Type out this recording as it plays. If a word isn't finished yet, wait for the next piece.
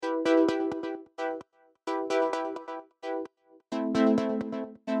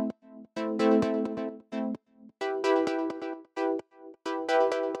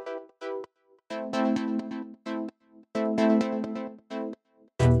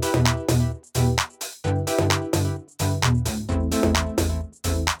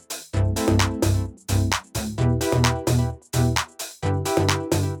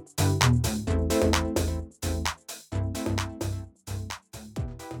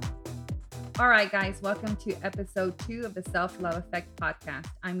All right, guys, welcome to episode 2 of the Self-Love Effect podcast.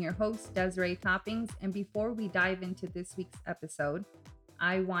 I'm your host, Desiree Toppings, and before we dive into this week's episode,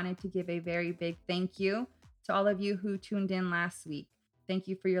 I wanted to give a very big thank you to all of you who tuned in last week. Thank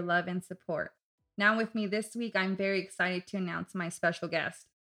you for your love and support. Now with me this week, I'm very excited to announce my special guest.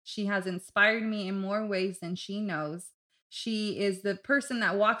 She has inspired me in more ways than she knows. She is the person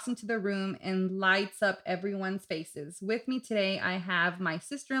that walks into the room and lights up everyone's faces. With me today, I have my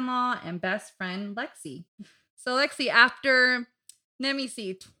sister-in-law and best friend, Lexi. So Lexi, after,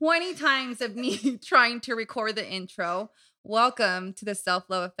 20 times of me trying to record the intro, welcome to the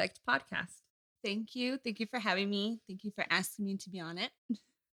Self-Love Effect podcast. Thank you. Thank you for having me. Thank you for asking me to be on it.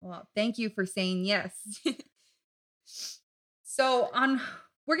 Well, thank you for saying yes.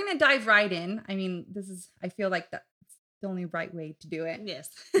 We're going to dive right in. I mean, I feel like that's the only right way to do it. Yes.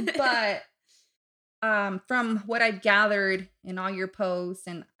 But from what I've gathered in all your posts,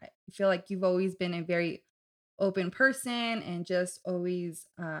 and I feel like you've always been a very open person and just always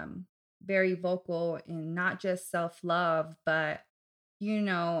very vocal in not just self-love, but,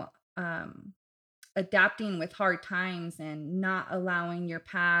 adapting with hard times and not allowing your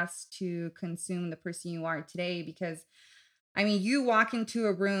past to consume the person you are today. Because, I mean, you walk into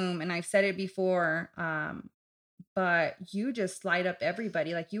a room, and I've said it before, but you just light up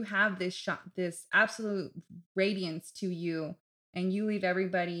everybody. Like, you have this absolute radiance to you, and you leave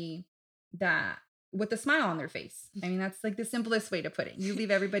everybody with a smile on their face. I mean, that's like the simplest way to put it. You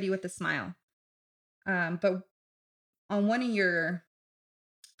leave everybody with a smile. But on one of your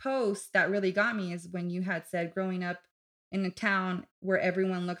posts that really got me is when you had said, growing up in a town where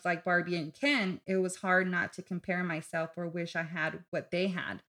everyone looked like Barbie and Ken, it was hard not to compare myself or wish I had what they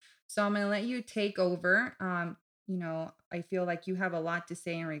had. So I'm going to let you take over. I feel like you have a lot to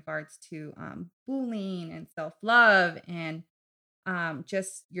say in regards to bullying and self-love and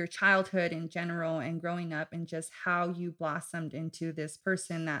just your childhood in general and growing up, and just how you blossomed into this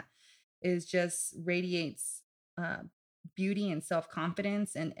person that is just radiates beauty and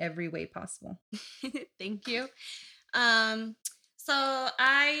self-confidence in every way possible. Thank you. Growing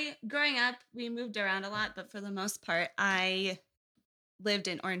up, we moved around a lot, but for the most part, I lived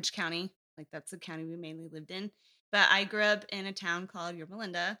in Orange County. Like, that's the county we mainly lived in. But I grew up in a town called Yorba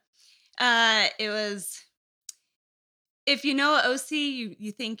Linda. It was, if you know OC,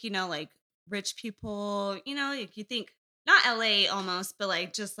 you think, like rich people, like you think not LA almost, but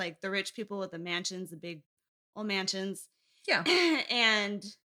like just like the rich people with the mansions, the big old mansions. Yeah. And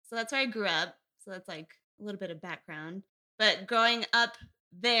so that's where I grew up. So that's like a little bit of background. But growing up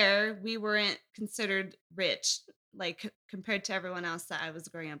there, we weren't considered rich, like compared to everyone else that I was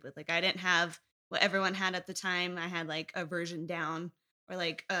growing up with. Like, I didn't have what everyone had at the time. I had like a version down, or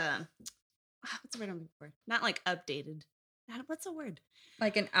like what's the word I'm looking for? Not like updated. What's the word?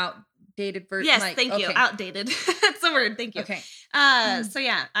 Like an outdated version. Yes, thank you. Outdated. That's the word. Thank you. Okay. So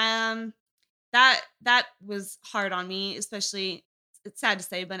yeah, that was hard on me, especially, it's sad to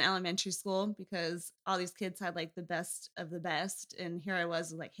say, but in elementary school, because all these kids had like the best of the best, and here I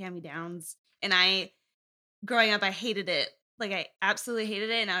was with like hand-me-downs. And growing up, I hated it. Like, I absolutely hated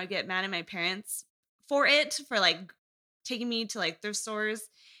it, and I would get mad at my parents for like taking me to like thrift stores.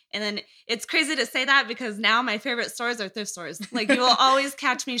 And then it's crazy to say that, because now my favorite stores are thrift stores. Like, you will always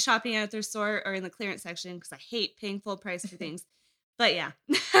catch me shopping at a thrift store or in the clearance section, because I hate paying full price for things. But yeah.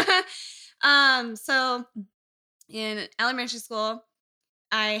 So in elementary school,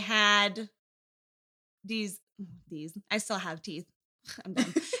 I had these, I still have teeth. I'm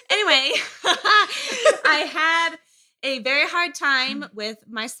done. Anyway, I had a very hard time with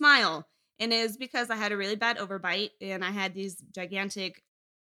my smile. And it was because I had a really bad overbite, and I had these gigantic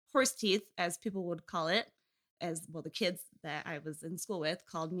horse teeth, as people would call it. As well, the kids that I was in school with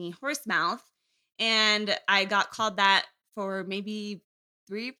called me horse mouth. And I got called that for maybe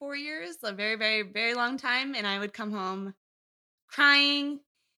 3-4 years, a very, very, very long time. And I would come home crying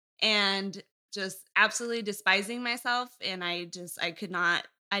and just absolutely despising myself. And I could not,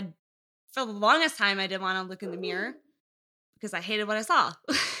 for the longest time, I didn't want to look in the mirror because I hated what I saw.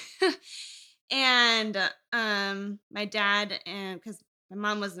 And my dad, and because my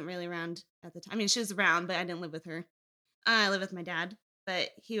mom wasn't really around at the time. I mean, she was around, but I didn't live with her. I lived with my dad, but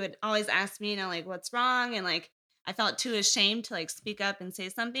he would always ask me, like, what's wrong? And like, I felt too ashamed to like speak up and say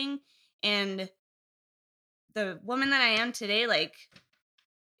something. And the woman that I am today, like,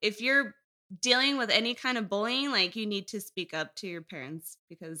 if you're dealing with any kind of bullying, like, you need to speak up to your parents,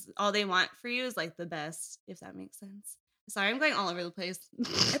 because all they want for you is like the best, if that makes sense. Sorry, I'm going all over the place.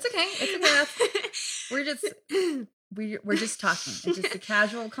 It's okay. It's okay. We're just talking. It's just a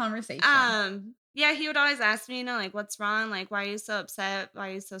casual conversation. Yeah, he would always ask me, like, what's wrong? Like, why are you so upset? Why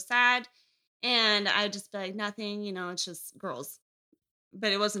are you so sad? And I'd just be like, nothing, it's just girls.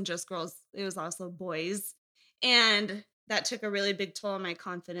 But it wasn't just girls, it was also boys. And that took a really big toll on my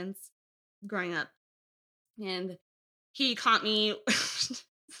confidence growing up. And he caught me,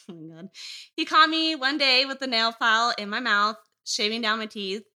 oh my God. He caught me one day with the nail file in my mouth, shaving down my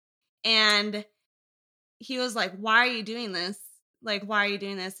teeth. And he was like, why are you doing this? Like, why are you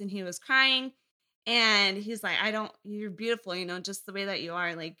doing this? And he was crying. And he's like, you're beautiful, just the way that you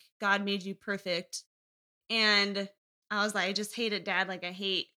are. Like, God made you perfect. And I was like, I just hate it, Dad. Like, I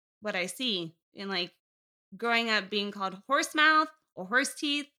hate what I see. And like growing up being called horse mouth or horse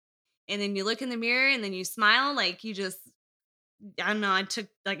teeth. And then you look in the mirror and then you smile. Like, you just, I don't know, I took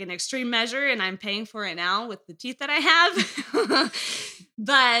like an extreme measure and I'm paying for it now with the teeth that I have.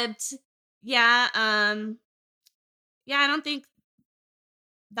 But yeah, yeah, I don't think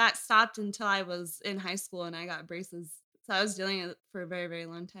that stopped until I was in high school and I got braces. So I was dealing with it for a very, very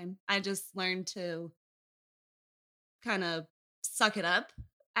long time. I just learned to kind of suck it up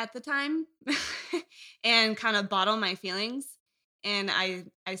at the time and kind of bottle my feelings. And I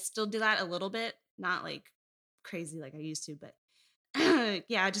still do that a little bit, not like crazy like I used to, but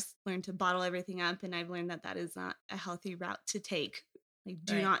yeah, I just learned to bottle everything up. And I've learned that that is not a healthy route to take. Like,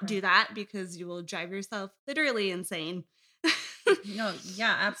 do not do that because you will drive yourself literally insane. No,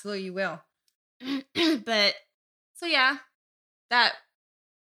 yeah, absolutely you will. But so yeah, that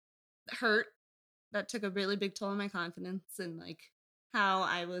hurt. That took a really big toll on my confidence and like how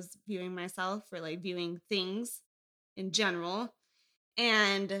I was viewing myself or like viewing things in general.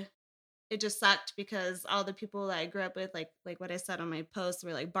 And it just sucked because all the people that I grew up with, like what I said on my post,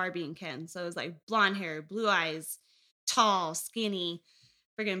 were like Barbie and Ken. So it was like blonde hair, blue eyes, tall, skinny,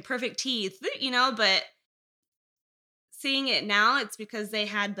 friggin' perfect teeth, but seeing it now, it's because they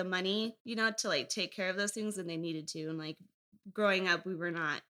had the money, to like take care of those things and they needed to. And like growing up,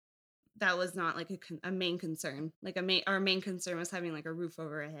 that was not like a main concern. Like our main concern was having like a roof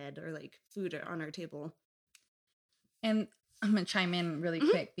over our head or like food on our table. And I'm going to chime in really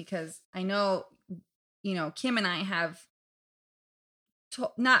quick because I know, Kim and I have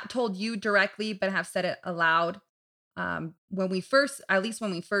not told you directly, but have said it aloud. When we first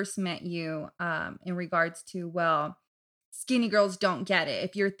met you, in regards to, well, skinny girls don't get it.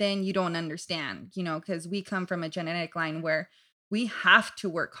 If you're thin, you don't understand, because we come from a genetic line where we have to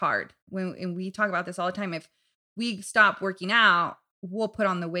work hard. And we talk about this all the time. If we stop working out, we'll put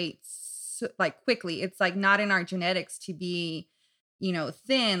on the weight like quickly. It's like not in our genetics to be,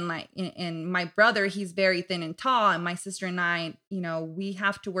 thin. Like, and my brother, he's very thin and tall. And my sister and I, we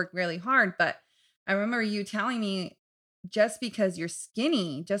have to work really hard. But I remember you telling me, just because you're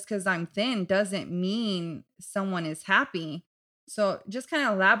skinny, just because I'm thin doesn't mean someone is happy. So just kind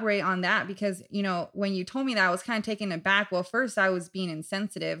of elaborate on that because, when you told me that, I was kind of taken aback. Well, first I was being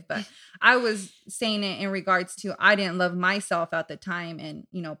insensitive, but I was saying it in regards to, I didn't love myself at the time. And,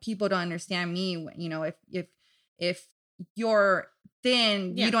 people don't understand me. If you're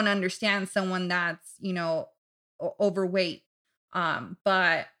thin, you don't understand someone that's, overweight.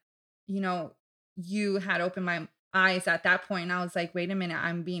 But, you had opened my eyes at that point, and I was like, wait a minute,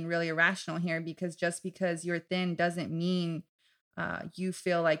 I'm being really irrational here, because just because you're thin doesn't mean you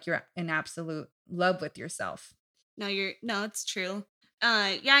feel like you're in absolute love with yourself. No, it's true.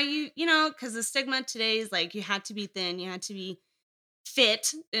 Yeah, because the stigma today is like you had to be thin, you had to be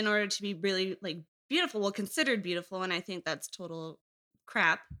fit in order to be really like beautiful, well, considered beautiful. And I think that's total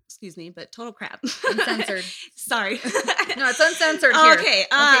crap. Excuse me, but total crap. Uncensored. Sorry. No, it's uncensored here. Okay.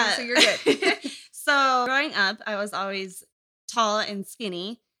 Okay, so you're good. So growing up, I was always tall and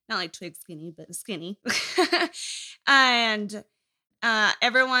skinny, not like twig skinny, but skinny. And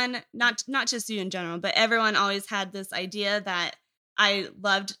everyone, not just you in general, but everyone always had this idea that I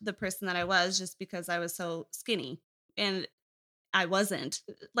loved the person that I was just because I was so skinny. And I wasn't.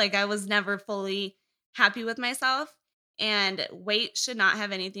 Like, I was never fully happy with myself. And weight should not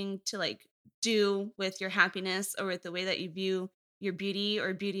have anything to like do with your happiness or with the way that you view your beauty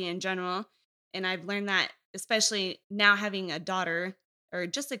or beauty in general. And I've learned that, especially now having a daughter or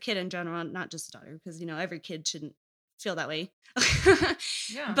just a kid in general, not just a daughter, because, every kid shouldn't feel that way.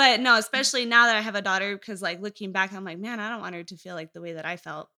 Yeah. But no, especially now that I have a daughter, because like looking back, I'm like, man, I don't want her to feel like the way that I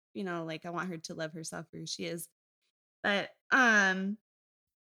felt, like I want her to love herself for who she is. But,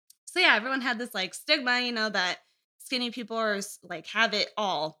 so yeah, everyone had this like stigma, that skinny people are like have it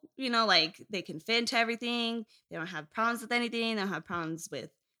all, like they can fit into everything. They don't have problems with anything. They don't have problems with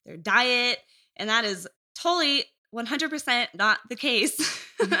their diet. And that is totally 100% not the case.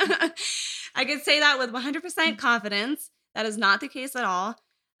 I could say that with 100% confidence. That is not the case at all.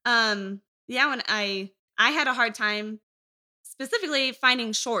 Yeah, when I had a hard time specifically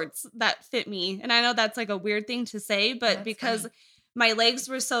finding shorts that fit me. And I know that's like a weird thing to say, but That's because funny. my legs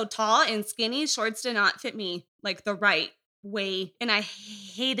were so tall and skinny, shorts did not fit me like the right way. And I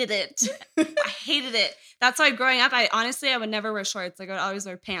hated it. I hated it. That's why growing up, I would never wear shorts. Like I would always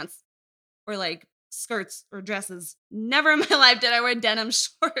wear pants or like skirts or dresses. Never in my life did I wear denim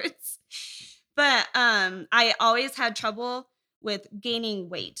shorts. But I always had trouble with gaining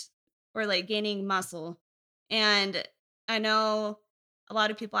weight or like gaining muscle. And I know a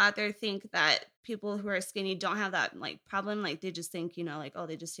lot of people out there think that people who are skinny don't have that like problem. Like they just think, like, oh,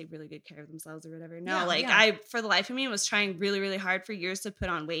 they just take really good care of themselves or whatever. No, Yeah. I, for the life of me, was trying really, really hard for years to put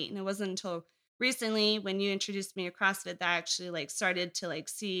on weight. And it wasn't until recently when you introduced me to CrossFit that I actually like started to like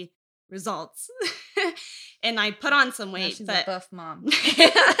see results. And I put on some weight. Now she's but a buff mom.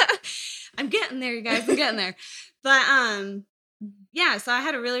 I'm getting there, you guys. I'm getting there. But yeah, so I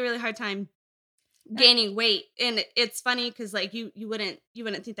had a really, really hard time gaining weight. And it's funny because like you wouldn't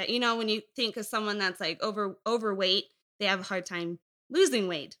think that, when you think of someone that's like overweight, they have a hard time losing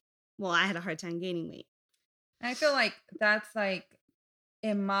weight. Well, I had a hard time gaining weight. I feel like that's like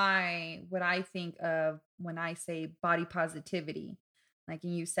what I think of when I say body positivity. Like,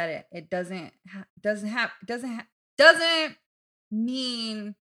 and you said it doesn't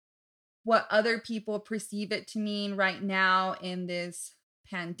mean what other people perceive it to mean right now in this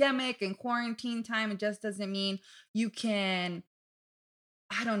pandemic and quarantine time. It just doesn't mean you can,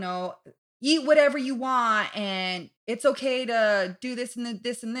 I don't know, eat whatever you want and it's okay to do this and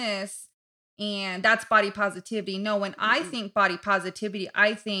this and this. And that's body positivity. No, when I think body positivity,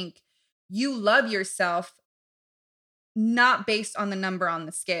 I think you love yourself not based on the number on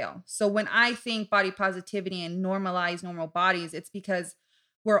the scale. So when I think body positivity and normalize normal bodies, it's because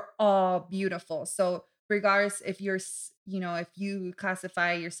we're all beautiful. So regardless if if you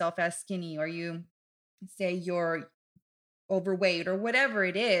classify yourself as skinny or you say you're overweight or whatever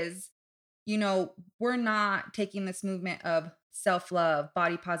it is, we're not taking this movement of self-love,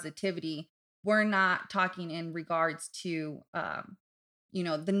 body positivity. We're not talking in regards to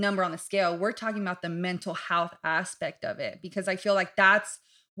the number on the scale. We're talking about the mental health aspect of it, because I feel like that's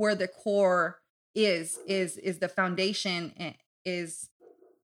where the core is the foundation, is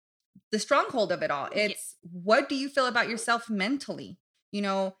the stronghold of it all. It's what do you feel about yourself mentally?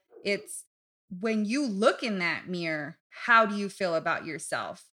 It's when you look in that mirror, how do you feel about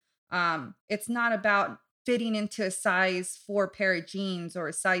yourself? It's not about fitting into a size 4 pair of jeans or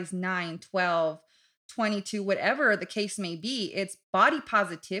a size 9, 12, 22, whatever the case may be. It's body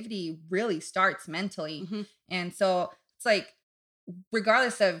positivity really starts mentally. Mm-hmm. And so it's like,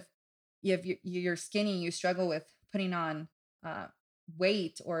 regardless of if you're skinny, you struggle with putting on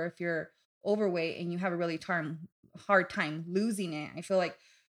weight, or if you're overweight and you have a really hard time losing it, I feel like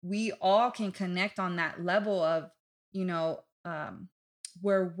we all can connect on that level of,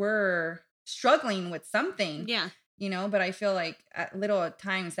 where we're struggling with something. Yeah. But I feel like at little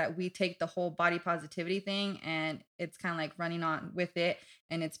times that we take the whole body positivity thing and it's kind of like running on with it,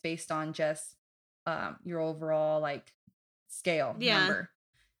 and it's based on just your overall like scale number.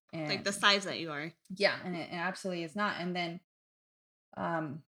 And like the size that you are. Yeah, and it absolutely is not. And then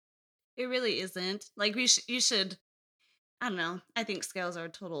it really isn't. Like you should, I don't know. I think scales are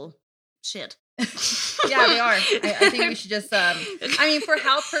total shit. Yeah, they are. I think we should just for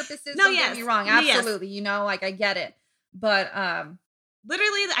health purposes, don't get me wrong. Absolutely. Yes. Like I get it. But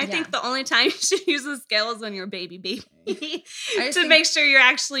literally, I think the only time you should use a scale is when you're a baby to make make sure you're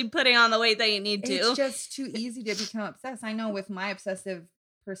actually putting on the weight that you need to. It's just too easy to become obsessed. I know with my obsessive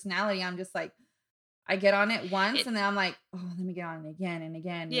personality, I'm just like, I get on it once and then I'm like, oh, let me get on it again and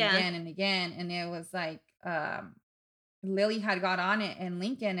again and again and again. And it was like, Lily had got on it and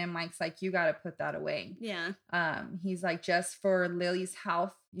Lincoln, and Mike's like, you got to put that away. Yeah. He's like, just for Lily's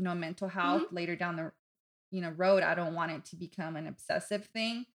health, mental health later down the, road, I don't want it to become an obsessive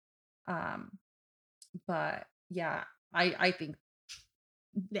thing. But yeah, I think,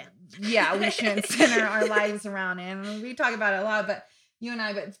 we shouldn't center our lives around it. And we talk about it a lot, but you and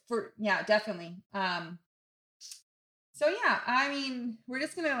I, definitely. So yeah, we're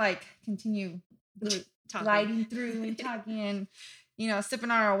just going to like continue gliding through and talking and,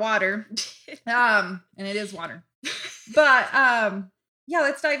 sipping on our water. And it is water. But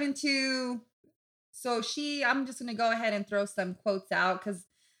let's dive into, I'm just going to go ahead and throw some quotes out, because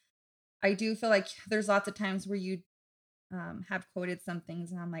I do feel like there's lots of times where you have quoted some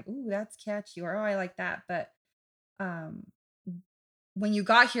things and I'm like, ooh, that's catchy, or oh, I like that. But when you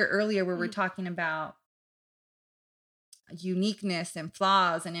got here earlier, where we're talking about uniqueness and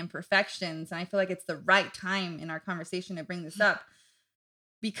flaws and imperfections, and I feel like it's the right time in our conversation to bring this up,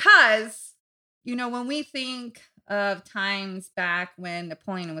 because when we think of times back when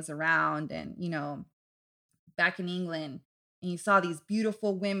Napoleon was around and, back in England, and you saw these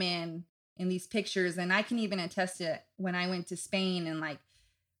beautiful women in these pictures. And I can even attest to it when I went to Spain and like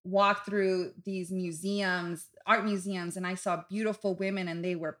walked through these museums, art museums, and I saw beautiful women and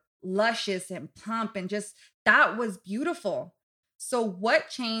they were luscious and plump and just that was beautiful. So, what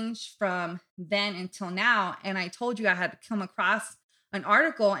changed from then until now? And I told you I had come across an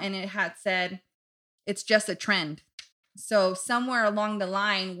article and it had said it's just a trend. So, somewhere along the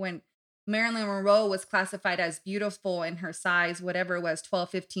line, when Marilyn Monroe was classified as beautiful in her size, whatever it was, 12,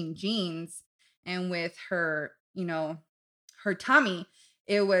 15 jeans, and with her, her tummy,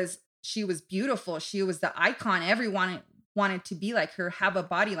 she was beautiful. She was the icon. Everyone wanted to be like her, have a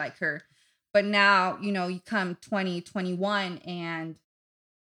body like her. But now, you come 2021 and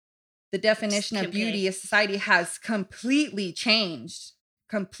the definition of beauty in society has completely changed.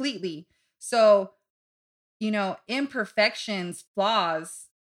 Completely. So, imperfections, flaws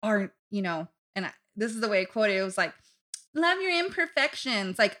are, this is the way I quoted it. It was like, love your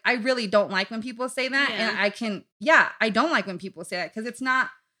imperfections. Like, I really don't like when people say that. Yeah. And I don't like when people say that because it's not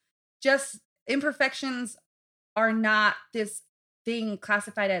just imperfections are not this thing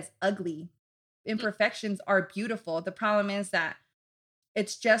classified as ugly. Imperfections are beautiful. The problem is that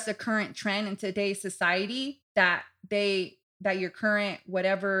it's just a current trend in today's society that your current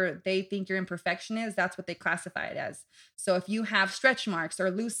whatever they think your imperfection is, that's what they classify it as. So if you have stretch marks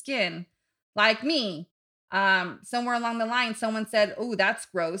or loose skin like me, somewhere along the line someone said, oh, that's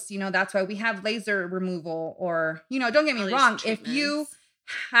gross, that's why we have laser removal. Or don't get me wrong, if you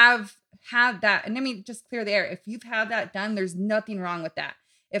have had that, and let me just clear the air, if you've had that done, there's nothing wrong with that.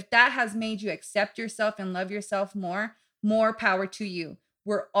 If that has made you accept yourself and love yourself more power to you.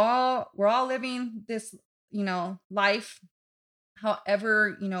 We're all living this, life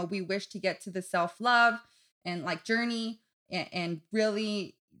however, we wish to get to the self-love and like journey and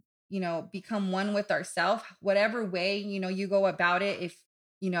really, become one with ourselves, whatever way, you go about it. If,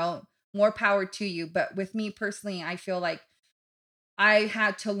 more power to you. But with me personally, I feel like I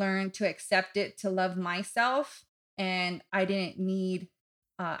had to learn to accept it, to love myself. And I didn't need,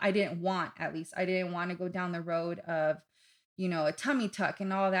 I didn't want, at least, I didn't want to go down the road of, a tummy tuck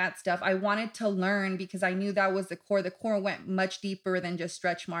and all that stuff. I wanted to learn because I knew that was the core. The core went much deeper than just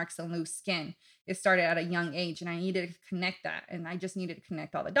stretch marks and loose skin. It started at a young age and I needed to connect that. And I just needed to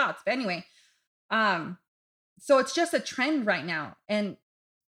connect all the dots. But anyway, so it's just a trend right now. And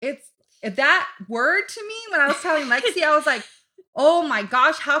it's that word to me when I was telling Lexi, I was like, oh my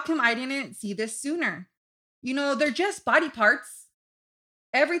gosh, how come I didn't see this sooner? They're just body parts.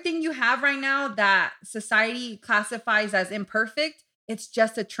 Everything you have right now that society classifies as imperfect, it's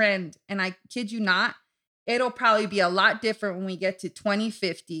just a trend. And I kid you not, it'll probably be a lot different when we get to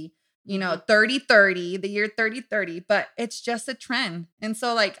 2050, 3030, the year 3030, but it's just a trend. And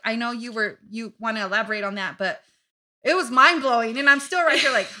so like, I know you want to elaborate on that, but it was mind blowing. And I'm still right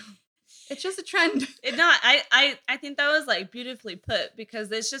here like, it's just a trend. I think that was like beautifully put because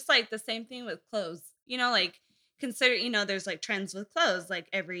it's just like the same thing with clothes, like consider, there's like trends with clothes, like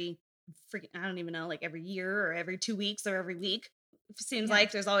every I don't even know, like every year or every 2 weeks or every week. It seems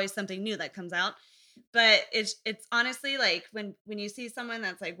like there's always something new that comes out. But it's honestly like when you see someone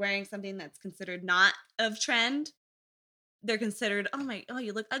that's like wearing something that's considered not of trend, they're considered, oh,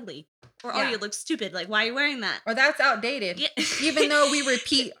 you look ugly. Or, oh, you look stupid. Like, why are you wearing that? Or that's outdated. Yeah. Even though we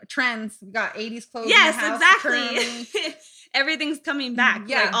repeat trends, we got 80s clothes. Yes, in the house exactly. Everything's coming back.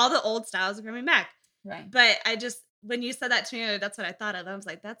 Yeah. Like, all the old styles are coming back. Right. But when you said that to me, that's what I thought of. I was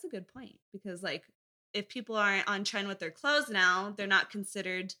like, that's a good point. Because, like, if people aren't on trend with their clothes now, they're not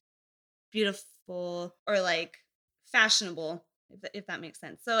considered beautiful or, like, fashionable, if that makes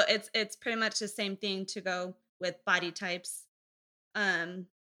sense. So it's pretty much the same thing to go with body types.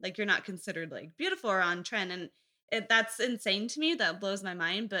 Like you're not considered like beautiful or on trend, and that's insane to me. That blows my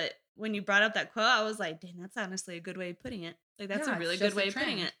mind. But when you brought up that quote, I was like, dang, that's honestly a good way of putting it. Like that's a really good way of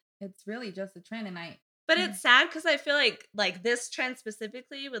putting it. It's really just a trend. But it's sad because I feel like this trend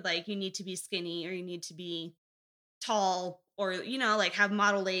specifically with like you need to be skinny or you need to be tall or like have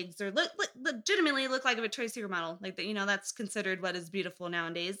model legs or legitimately look like a Victoria's Secret model, like that, that's considered what is beautiful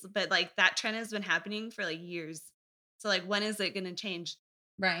nowadays. But like that trend has been happening for like years. So like when is it going to change?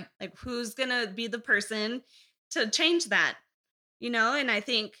 Right. Like who's going to be the person to change that? And I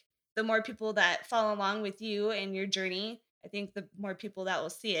think the more people that follow along with you and your journey, I think the more people that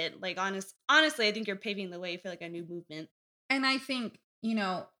will see it. Like honestly, I think you're paving the way for like a new movement. And I think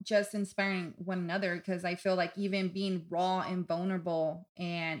just inspiring one another, because I feel like even being raw and vulnerable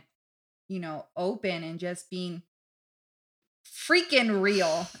and, open and just being freaking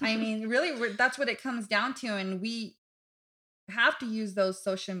real. I mean, really, that's what it comes down to. And we have to use those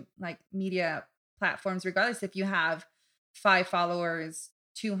social like media platforms, regardless if you have 5 followers,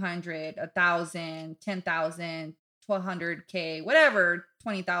 200, 1,000, 10,000, 1,200K, whatever,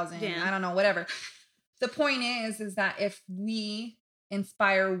 20,000, Yeah. I don't know, whatever. The point is that if we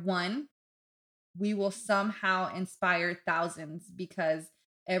inspire one, we will somehow inspire thousands because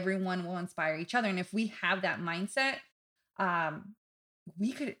everyone will inspire each other. And if we have that mindset,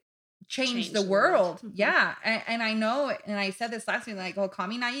 we could change the world. Mm-hmm. Yeah. And I know, and I said this last week, like, oh, call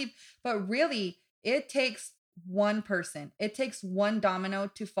me naive, but really it takes one person, it takes one domino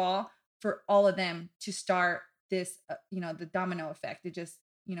to fall for all of them to start this, the domino effect. It just,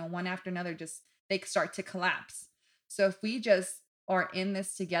 one after another, just they start to collapse. So if we just are in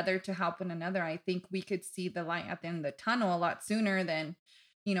this together to help one another, I think we could see the light at the end of the tunnel a lot sooner than,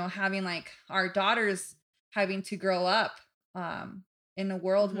 having like our daughters having to grow up in a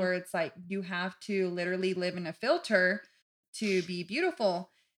world where it's like you have to literally live in a filter to be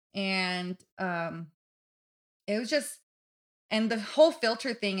beautiful. And it was just, and the whole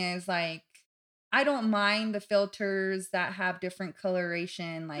filter thing is like, I don't mind the filters that have different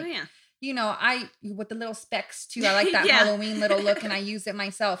coloration, like, I with the little specks too. I like that Halloween little look, and I use it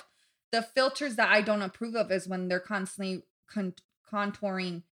myself. The filters that I don't approve of is when they're constantly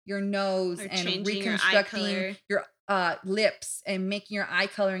contouring your nose or and reconstructing your lips and making your eye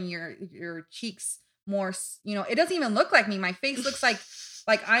color and your cheeks more. It doesn't even look like me. My face looks like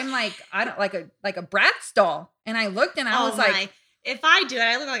I'm like, I don't like a Bratz doll. And I looked and I was like, if I do it,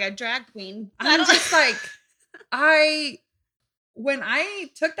 I look like a drag queen. I'm just like, when I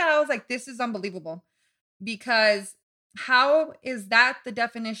took that, I was like, this is unbelievable, because how is that the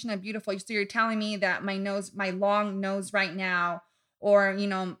definition of beautiful? So you're telling me that my long nose right now, or,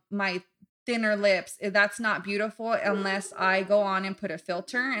 my thinner lips, that's not beautiful unless I go on and put a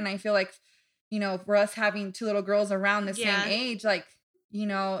filter. And I feel like, for us having two little girls around the same age, like,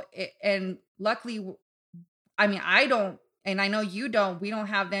 and luckily, I mean, I don't, and I know you don't, we don't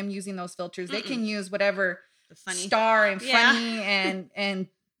have them using those filters. They can use whatever star and funny and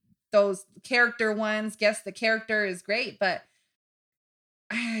those character ones. Guess the character is great, but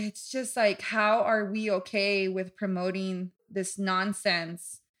it's just like, how are we okay with promoting this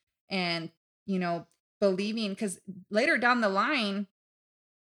nonsense and, believing, because later down the line,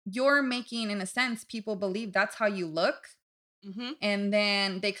 you're making, in a sense, people believe that's how you look. And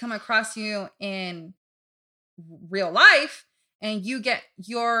then they come across you in real life and you get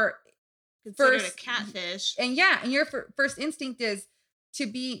your considered a catfish. And your first instinct is to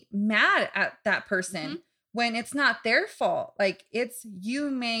be mad at that person when it's not their fault. Like, it's, you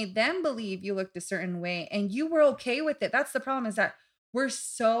made them believe you looked a certain way and you were okay with it. That's the problem, is that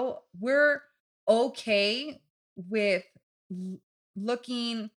we're okay with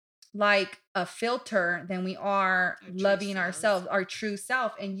looking like a filter than we are loving ourselves, our true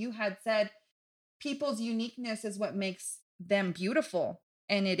self. And you had said people's uniqueness is what makes them beautiful.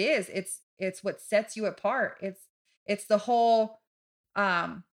 And it is, it's what sets you apart. It's the whole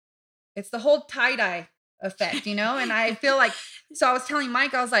tie-dye effect, and I feel like, so I was telling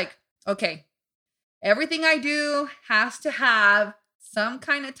Mike, I was like, okay, everything I do has to have some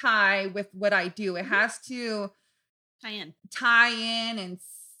kind of tie with what I do. It has to tie in and,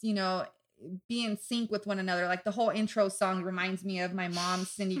 be in sync with one another. Like the whole intro song reminds me of my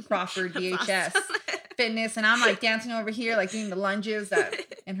mom's Cindy Crawford VHS fitness. And I'm like dancing over here, like doing the lunges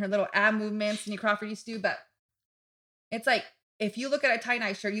and her little ab movements Cindy Crawford used to do. But it's like, if you look at a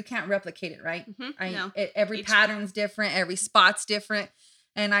tie-dye shirt, you can't replicate it, right? Every pattern's different. Every spot's different.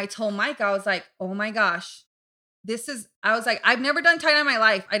 And I told Mike, I was like, oh my gosh, I've never done tie-dye in my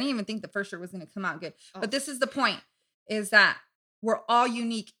life. I didn't even think the first shirt was going to come out good. But this is the point, is that we're all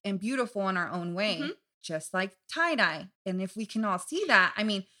unique and beautiful in our own way, just like tie-dye. And if we can all see that, I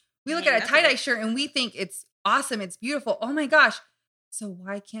mean, we look at a tie-dye shirt and we think it's awesome, it's beautiful. Oh my gosh. So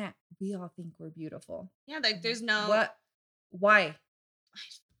why can't we all think we're beautiful? Yeah, like there's no... Why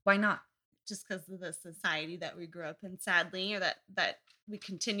not? Just because of the society that we grew up in, sadly, or that we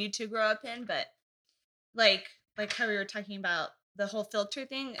continue to grow up in. But like how we were talking about the whole filter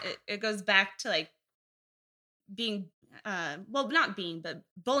thing, it goes back to like being, not being, but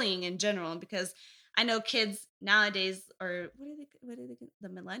bullying in general, because I know kids nowadays are, what are they, the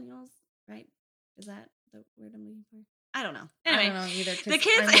millennials, right? Is that the word I'm looking for? I don't know. Anyway, I don't know either. The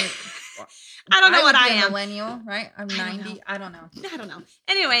kids, I don't know what I am. Millennial, right? I'm 90. I don't know.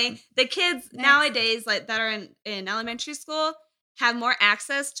 Anyway, the kids nowadays, like that are in elementary school, have more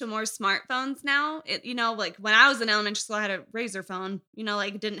access to more smartphones now. Like when I was in elementary school, I had a razor phone.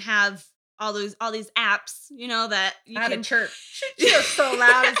 Like didn't have all these apps, that you I had can a chirp. She was so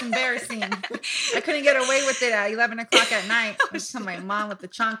loud, it's embarrassing. I couldn't get away with it at 11 o'clock at night. I would tell my mom with the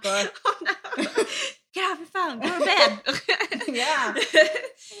chancla. Oh, no. Get off your phone. Go to bed. Yeah.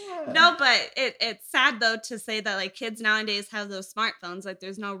 No, but it's sad though to say that like kids nowadays have those smartphones. Like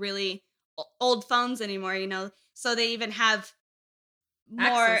there's no really old phones anymore, so they even have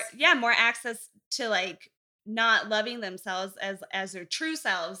Access. more access to like not loving themselves as their true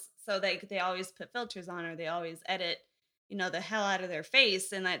selves. So they always put filters on, or they always edit, the hell out of their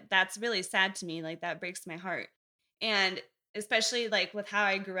face. And that's really sad to me. Like that breaks my heart. And especially like with how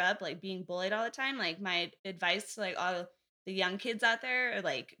I grew up, like being bullied all the time, like my advice to like all the young kids out there, or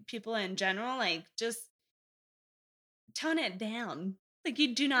like people in general, like just tone it down. Like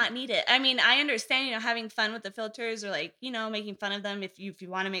you do not need it. I mean, I understand, having fun with the filters, or like, making fun of them if you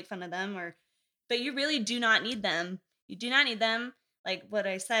want to make fun of them, but you really do not need them. You do not need them. Like what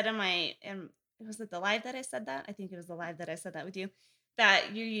I said was it the live that I said that? I think it was the live that I said that with you.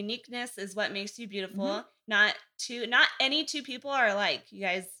 That your uniqueness is what makes you beautiful. Mhm. Not any two people are alike. You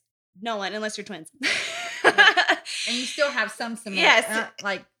guys, no one, unless you're twins. And you still have some similar, Yes.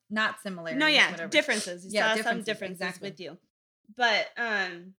 like not similar. No, yeah, whatever. differences. You Yeah, saw some differences, differences exactly. with you. But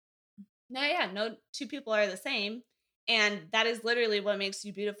no, yeah, no two people are the same. And that is literally what makes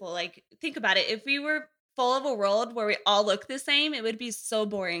you beautiful. Like, think about it. If we were full of a world where we all look the same, it would be so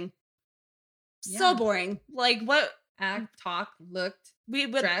boring. So Yeah. boring. Like, what Act, talk, looked, we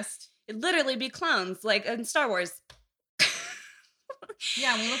would dressed. literally be clones, like in Star Wars.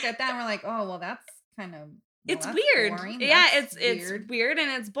 Yeah, we look at that and we're like, oh, well, that's kind of, It's that's weird. boring. Yeah, That's it's weird and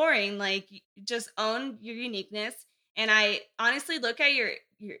it's boring. Like, just own your uniqueness. And I honestly look at your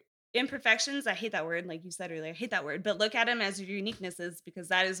imperfections. I hate that word, like you said earlier. I hate that word, but look at them as your uniquenesses, because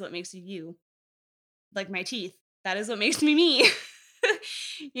that is what makes you you. Like my teeth. That is what makes me me.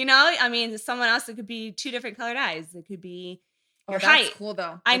 I mean, someone else, it could be two different colored eyes. It could be your that's height. cool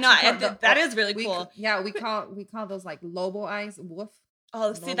though. I What know. you call That is really we cool. Yeah, we call those like Lobo eyes, wolf.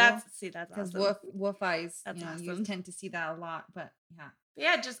 Oh, see, Lobo. that's Because awesome. wolf eyes, That's you awesome. tend to see that a lot. But yeah. But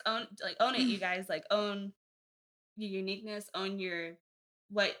yeah, just own it, you guys. Like, own your uniqueness, own your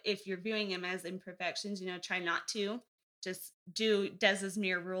what if you're viewing them as imperfections, try not to. Just do Dez's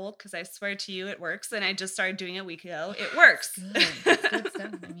mirror rule, because I swear to you it works, and I just started doing it a week ago. It works. It's good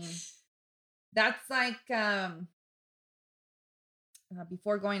stuff. I mean, that's like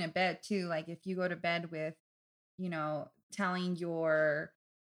before going to bed too. Like if you go to bed with, telling your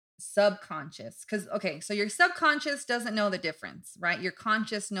subconscious, because okay, so your subconscious doesn't know the difference, right? Your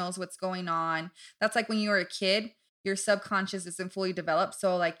conscious knows what's going on. That's like when you were a kid, your subconscious isn't fully developed.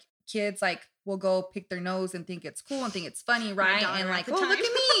 So like kids like will go pick their nose and think it's cool and think it's funny, right? And like, oh, look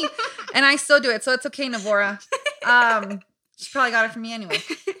at me. And I still do it. So it's okay, Navora. She probably got it from me anyway.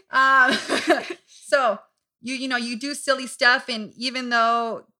 So you do silly stuff, and even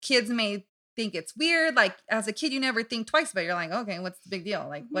though kids may think it's weird, like as a kid you never think twice about it. You're like, okay, what's the big deal?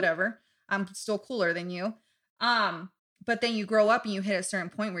 Like whatever, I'm still cooler than you. But then you grow up and you hit a certain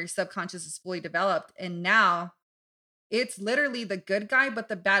point where your subconscious is fully developed, and now it's literally the good guy but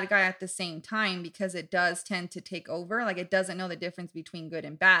the bad guy at the same time, because it does tend to take over. Like it doesn't know the difference between good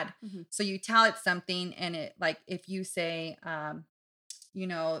and bad. So you tell it something, and it, like if you say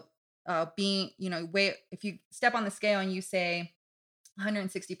being, if you step on the scale and you say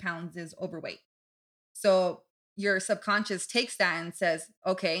 160 pounds is overweight. So your subconscious takes that and says,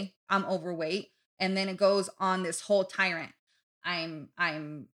 okay, I'm overweight. And then it goes on this whole tyrant. I'm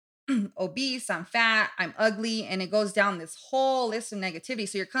obese, I'm fat, I'm ugly. And it goes down this whole list of negativity.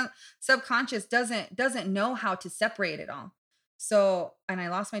 So your subconscious doesn't know how to separate it all. So, and I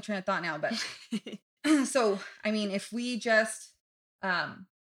lost my train of thought now, but so, I mean, if we just,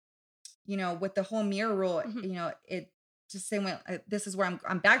 with the whole mirror rule, it just saying, well, this is where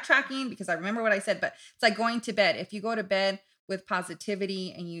I'm backtracking because I remember what I said, but it's like going to bed. If you go to bed with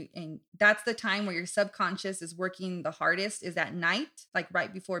positivity, and that's the time where your subconscious is working the hardest, is at night, like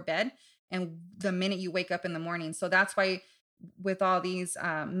right before bed, and the minute you wake up in the morning. So that's why with all these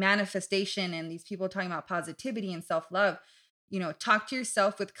manifestation and these people talking about positivity and self-love, talk to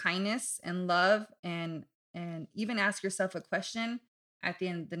yourself with kindness and love, and even ask yourself a question at the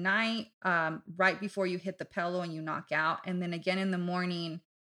end of the night, right before you hit the pillow and you knock out, and then again in the morning,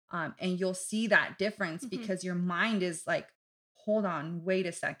 and you'll see that difference because your mind is like, hold on, wait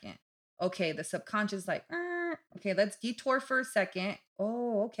a second. Okay, the subconscious is like, okay, let's detour for a second.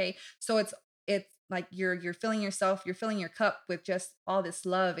 Oh, okay. So it's like you're filling yourself, you're filling your cup with just all this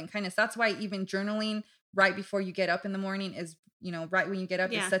love and kindness. That's why even journaling right before you get up in the morning is, right when you get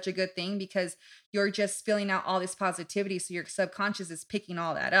up is such a good thing, because you're just filling out all this positivity. So your subconscious is picking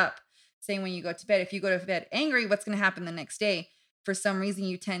all that up. Same when you go to bed. If you go to bed angry, what's going to happen the next day? For some reason,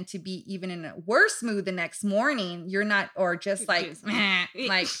 you tend to be even in a worse mood the next morning. You're not, or just like, meh,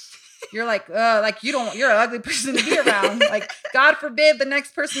 like you're like you're an ugly person to be around. Like, God forbid the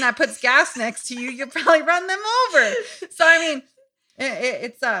next person that puts gas next to you, you'll probably run them over. So I mean,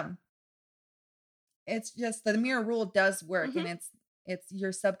 it's just the mirror rule does work, and it's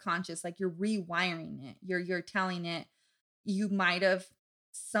your subconscious, like you're rewiring it. You're telling it you might have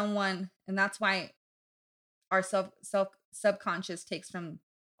someone, and that's why our subconscious takes from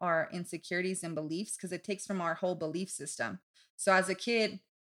our insecurities and beliefs, because it takes from our whole belief system. So as a kid,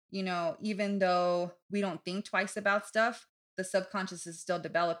 even though we don't think twice about stuff, the subconscious is still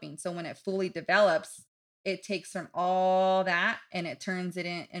developing. So when it fully develops, it takes from all that and it turns it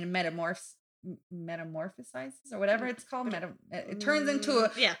in and metamorphosizes or whatever it's called. It turns into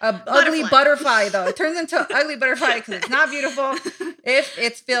a ugly butterfly though. It turns into an ugly butterfly because it's not beautiful if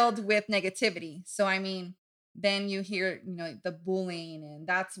it's filled with negativity. So I mean, then you hear, the bullying, and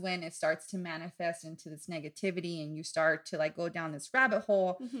that's when it starts to manifest into this negativity, and you start to like go down this rabbit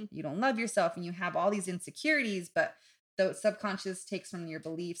hole. You don't love yourself and you have all these insecurities, but the subconscious takes from your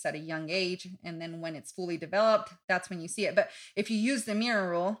beliefs at a young age. And then when it's fully developed, that's when you see it. But if you use the mirror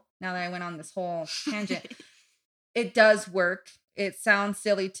rule, now that I went on this whole tangent, it does work. It sounds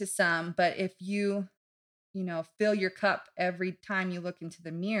silly to some, but if you, fill your cup every time you look into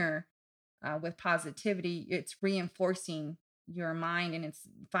the mirror, with positivity, it's reinforcing your mind and it's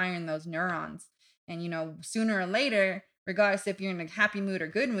firing those neurons. And, sooner or later, regardless if you're in a happy mood or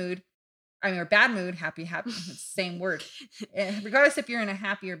good mood, or bad mood, happy, it's the same word. Regardless if you're in a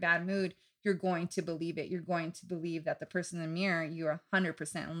happy or bad mood, you're going to believe it. You're going to believe that the person in the mirror you're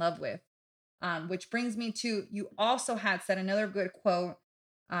 100% in love with. Which brings me to, you also had said another good quote.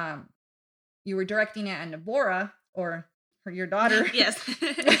 You were directing it at Nabora, or your daughter. Yes.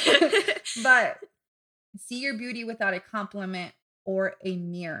 But see your beauty without a compliment or a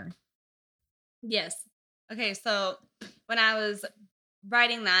mirror. Yes. Okay. So when I was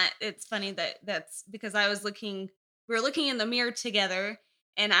writing that, it's funny that's because we were looking in the mirror together,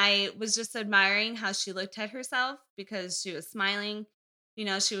 and I was just admiring how she looked at herself because she was smiling,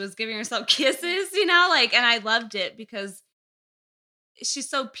 she was giving herself kisses, and I loved it because she's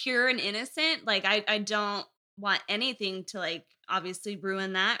so pure and innocent. Like I don't want anything to like obviously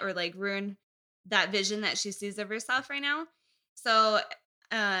ruin that or like ruin that vision that she sees of herself right now. So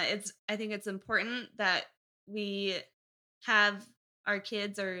I think it's important that we have our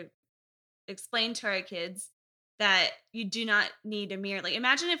kids or explain to our kids that you do not need a mirror. Like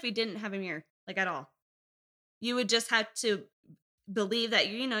imagine if we didn't have a mirror like at all. You would just have to believe that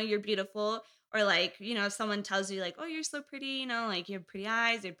you're beautiful, or like, if someone tells you like, oh, you're so pretty, like you have pretty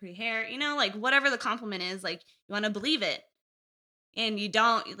eyes, you have pretty hair, like whatever the compliment is, like you want to believe it. And you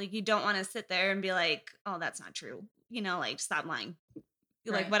don't want to sit there and be like, oh, that's not true. Like stop lying.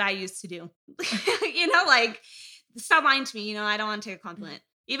 Right. Like what I used to do, like stop lying to me. I don't want to take a compliment.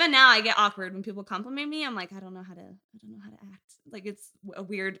 Even now I get awkward when people compliment me. I'm like, I don't know how to act. Like it's a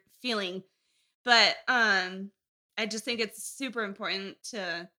weird feeling, but, I just think it's super important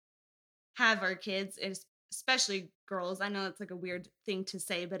to have our kids, especially girls. I know it's like a weird thing to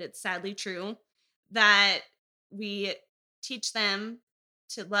say, but it's sadly true, that we teach them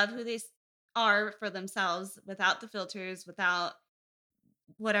to love who they are for themselves without the filters, without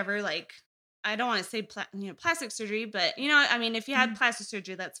whatever, like, I don't want to say, plastic surgery, but, if you had plastic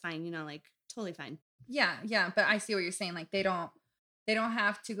surgery, that's fine, like totally fine. Yeah. Yeah. But I see what you're saying. Like they don't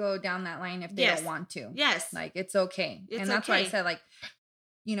have to go down that line if they don't want to. Yes. Like it's okay. And that's why I said, like,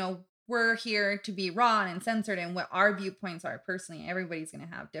 we're here to be raw and uncensored, and what our viewpoints are personally. Everybody's going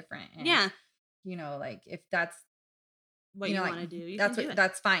to have different. And, like if that's what you want to do,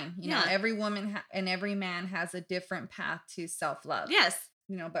 that's fine. Every woman and every man has a different path to self-love. Yes.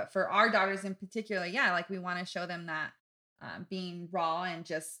 But for our daughters in particular, like we want to show them that being raw and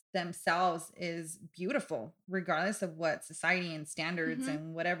just themselves is beautiful, regardless of what society and standards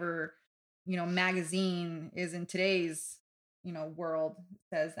and whatever, magazine is in today's, world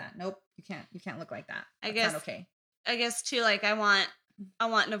says that, nope, you can't look like that. That's not okay. I guess too, like I want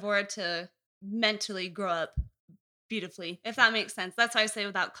Navora to mentally grow up beautifully, if that makes sense. That's why I say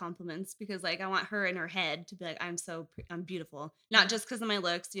without compliments, because like I want her in her head to be like, I'm beautiful, not just because of my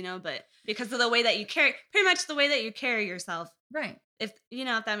looks, but because of the way that you carry, pretty much the way that you carry yourself. Right. If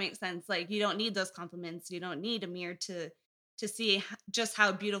that makes sense. Like you don't need those compliments. You don't need a mirror to see just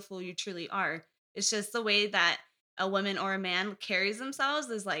how beautiful you truly are. It's just the way that a woman or a man carries themselves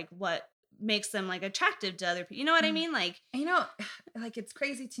is like what makes them like attractive to other people. You know what I mean? Like, like it's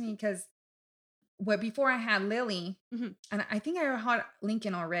crazy to me because before I had Lily, and I think I had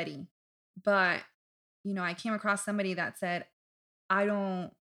Lincoln already, But, I came across somebody that said, I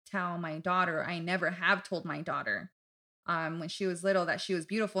don't tell my daughter, I never have told my daughter, when she was little that she was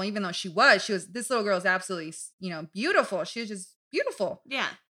beautiful, even though this little girl is absolutely, beautiful. She was just beautiful. Yeah.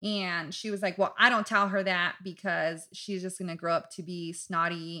 And she was like, well, I don't tell her that because she's just going to grow up to be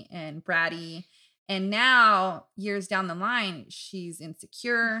snotty and bratty. And now, years down the line, she's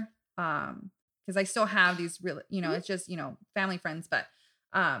insecure. Because I still have these really, Mhm. it's just, family friends, but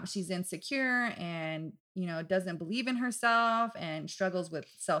she's insecure and, doesn't believe in herself and struggles with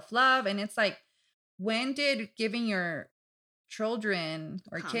self-love. And it's like, when did giving your children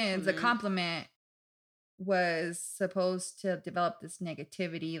or kids a Compliment. compliment was supposed to develop this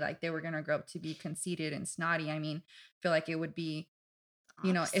negativity, like they were going to grow up to be conceited and snotty? I mean, I feel like it would be,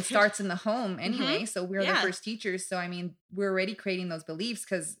 it Opposite. starts in the home Mhm. anyway. So we're the Yeah. first teachers. So I mean, we're already creating those beliefs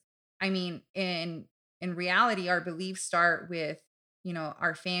because I mean, in reality, our beliefs start with,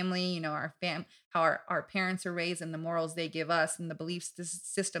 our family, how our parents are raised and the morals they give us and the beliefs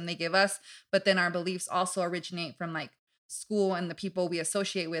system they give us. But then our beliefs also originate from like school and the people we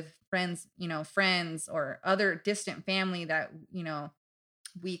associate with, friends or other distant family that,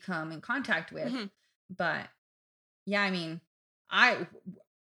 we come in contact with. Mhm. But yeah, I mean, I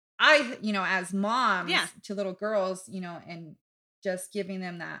as Yeah. moms to little girls, and just giving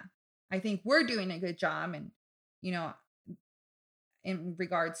them that, I think we're doing a good job. And, you know, in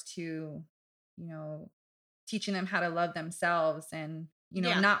regards to, you know, teaching them how to love themselves and,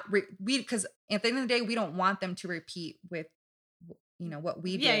 Yeah. not because at the end of the day, we don't want them to repeat with, what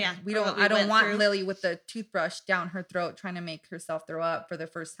we Yeah, did. yeah. Or what we I don't went want through. Lily with the toothbrush down her throat trying to make herself throw up for the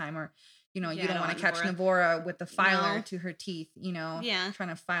first time. Or, you Yeah, I don't don't want to want catch Navora. Navora with the filer No. to her teeth, Yeah. trying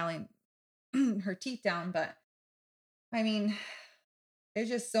to filing her teeth down. But I mean, there's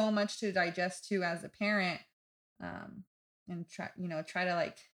just so much to digest too as a parent. Um, and try to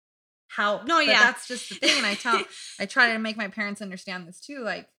like help. No, But yeah. that's just the thing. And I try to make my parents understand this too.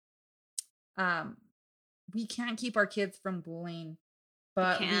 Like, um, we can't keep our kids from bullying, We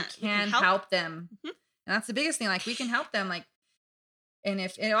but we can't. We can can help. help them. Mhm. And that's the biggest thing. Like we can help them. Like, and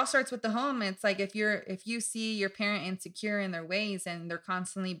if it all starts with the home, it's like if you see your parent insecure in their ways and they're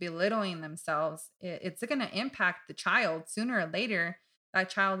constantly belittling themselves, it's going to impact the child sooner or later. That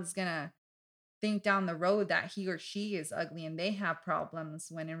child is going to think down the road that he or she is ugly and they have problems,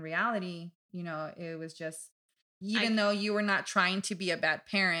 when in reality, it was just, I even though you were not trying to be a bad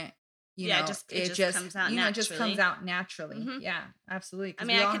parent, Yeah, it just comes out just comes naturally. out naturally. Mhm. Yeah, absolutely. I Because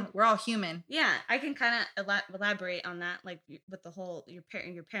mean, I could we're all human. Yeah, I can kind of elaborate on that, like with the whole your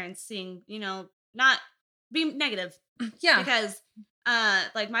parents seeing, not being negative, Yeah. because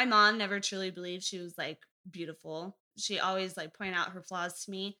like my mom never truly believed she was like beautiful. She always like pointed out her flaws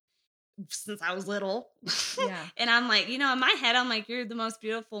to me since I was little. Yeah. And I'm like, in my head, I'm like, you're the most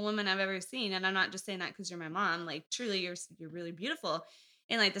beautiful woman I've ever seen. And I'm not just saying that because you're my mom. Like, truly, you're really beautiful.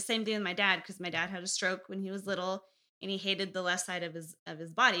 And like the same thing with my dad, because my dad had a stroke when he was little, and he hated the left side of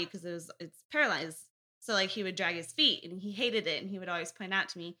his body because it's paralyzed. So like he would drag his feet, and he hated it, and he would always point out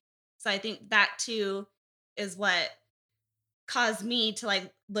to me. So I think that too is what caused me to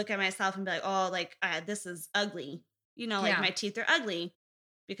like look at myself and be like, oh, like this is ugly. Like Yeah. my teeth are ugly,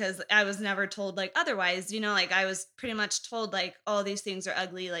 because I was never told like otherwise. Like I was pretty much told like, oh, these things are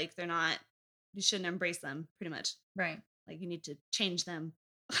ugly. Like they're not. You shouldn't embrace them. Pretty much. Right. Like you need to change them.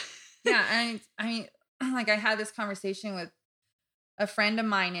 Yeah. And I mean, like I had this conversation with a friend of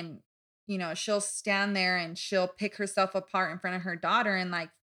mine, and, she'll stand there and she'll pick herself apart in front of her daughter. And like,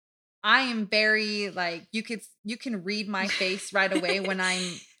 I am very like, you can read my face right away when I'm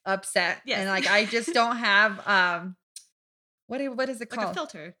upset. Yes. And like, I just don't have, what is it Like a called?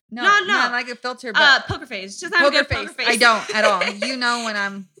 filter. No, No, not no. like a filter, but Poker face. Just have a poker good poker face. face. I don't at all. When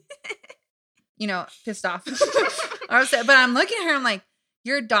I'm, pissed off. Or upset. But I'm looking at her, I'm like,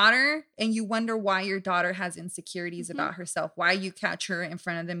 your daughter, and you wonder why your daughter has insecurities Mhm. about herself, why you catch her in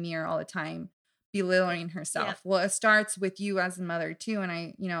front of the mirror all the time, belittling Yep. herself. Well, it starts with you as a mother too.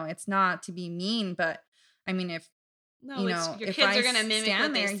 And it's not to be mean, but I mean, No, it's your if kids I are gonna mimic stand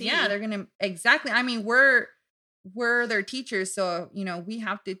what they there, yeah, see. they're gonna exactly. I mean, we're their teachers, so we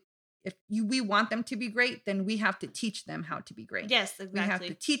have to. If we want them to be great, then we have to teach them how to be great. Yes, We have to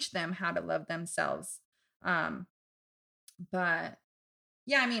exactly. teach them how to love themselves. Um, but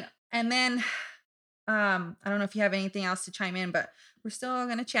yeah, I mean, and then I don't know if you have anything else to chime in, but we're still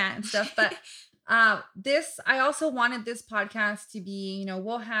gonna chat and stuff. But this I also wanted this podcast to be,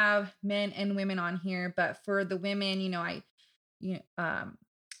 we'll have men and women on here, but for the women, you know,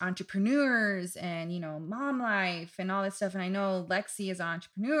 entrepreneurs and mom life and all this stuff. And I know Lexi is an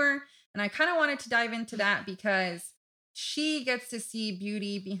entrepreneur, and I kind of wanted to dive into that because she gets to see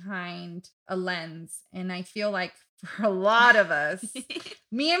beauty behind a lens. And I feel like for a lot of us,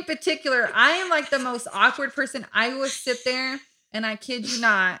 me in particular, I am like the most awkward person. I will sit there and I kid you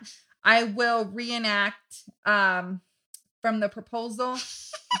not, I will reenact from The Proposal,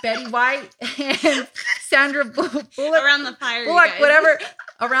 Betty White and Sandra Bullock. Around the fire, Bullock, whatever.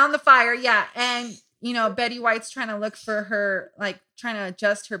 Around the fire, yeah. And, you know, Betty White's trying to look for her, like trying to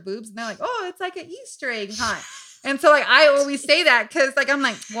adjust her boobs. And they're like, oh, it's like an Easter egg hunt. And so like, I always say that because like, I'm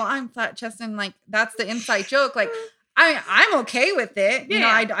like, well, I'm flat chested and like, that's the inside joke. Like, I'm okay with it. You know,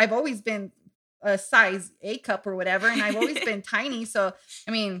 I've always been a size A cup or whatever. And I've always been tiny. So,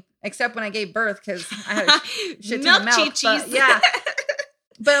 I mean, except when I gave birth because I had a shit ton of milk. But, yeah.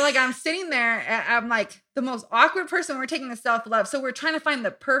 But like, I'm sitting there, I'm like the most awkward person. We're taking the self-love. So we're trying to find the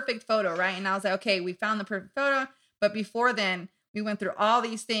perfect photo, right? And I was like, okay, we found the perfect photo. But before then, we went through all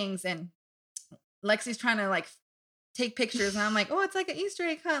these things and Lexi's trying to like take pictures. And I'm like, oh, it's like an Easter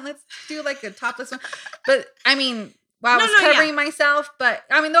egg hunt. Let's do like a topless one. But I mean, I was covering myself. But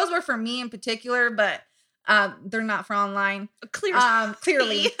I mean, those were for me in particular, but they're not for online.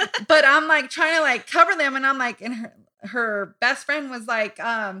 Clearly. But I'm like trying to like cover them. And I'm like, and her best friend was like,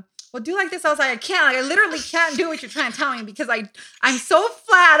 well, do like this. I was like, I can't. Like, I literally can't do what you're trying to tell me because I'm so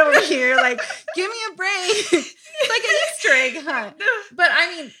flat over here. Like, give me a break. It's like an Easter egg hunt. But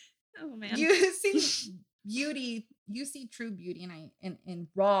I mean, oh man, you see beauty. You see true beauty and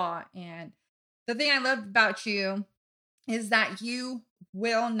raw. And the thing I love about you is that you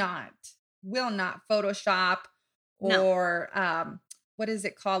will not Photoshop or what is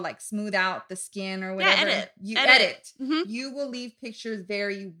it called? Like smooth out the skin or whatever. Edit. You edit. Mm-hmm. You will leave pictures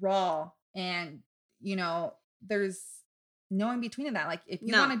very raw. And, you know, there's no in between of that. Like if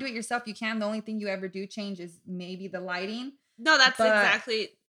you want to do it yourself, you can. The only thing you ever do change is maybe the lighting. No, that's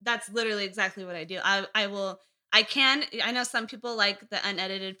literally exactly what I do. I know some people like the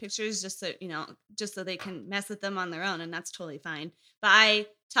unedited pictures just so they can mess with them on their own. And that's totally fine. But I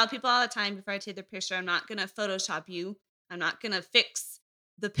tell people all the time before I take their picture, I'm not going to Photoshop you. I'm not going to fix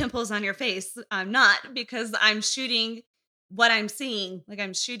the pimples on your face. I'm not, because I'm shooting what I'm seeing. Like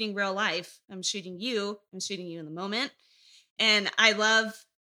I'm shooting real life. I'm shooting you in the moment. And I love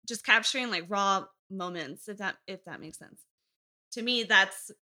just capturing like raw moments, if that makes sense. To me,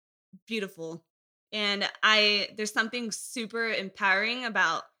 that's beautiful. And there's something super empowering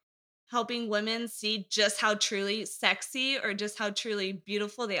about helping women see just how truly sexy or just how truly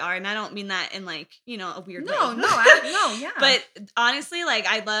beautiful they are. And I don't mean that in like, a weird way. No, yeah. But honestly, like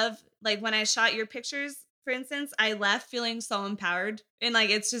I love, like when I shot your pictures, for instance, I left feeling so empowered. And like,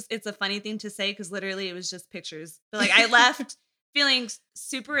 it's a funny thing to say because literally it was just pictures. But like I left feeling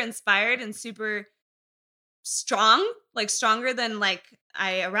super inspired and super strong, like stronger than like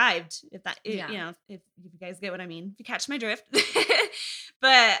I arrived, if you guys get what I mean, if you catch my drift.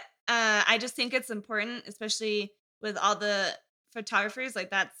 But I just think it's important, especially with all the photographers,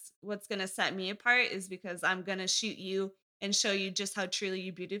 like that's what's going to set me apart, is because I'm going to shoot you and show you just how truly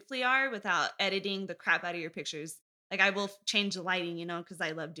you beautifully are without editing the crap out of your pictures. Like I will change the lighting, because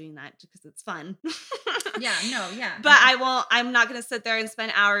I love doing that because it's fun. But I'm not going to sit there and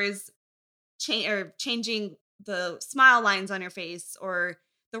spend hours changing the smile lines on your face or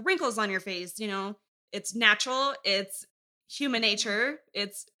the wrinkles on your face. It's natural. It's human nature.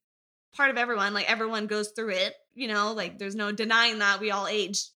 It's part of everyone. Like everyone goes through it, like there's no denying that we all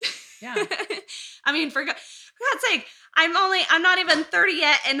age. Yeah. I mean, for God's sake, I'm not even 30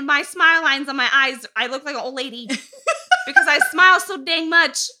 yet. And my smile lines on my eyes, I look like an old lady because I smile so dang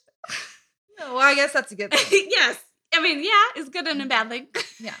much. No, well, I guess that's a good thing. Yes. I mean, yeah, it's good and a bad thing.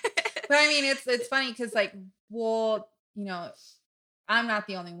 Yeah. But I mean, it's funny because like, well, I'm not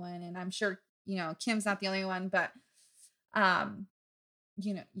the only one, and I'm sure, Kim's not the only one, but,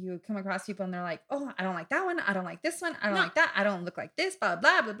 you come across people and they're like, oh, I don't like that one. I don't like this one. I don't like that. I don't look like this, blah,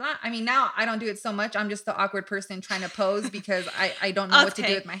 blah, blah, blah. I mean, now I don't do it so much. I'm just the awkward person trying to pose because I don't know what to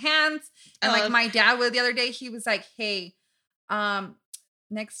do with my hands. And like my dad the other day, he was like, hey,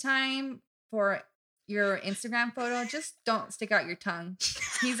 next time for your Instagram photo, just don't stick out your tongue.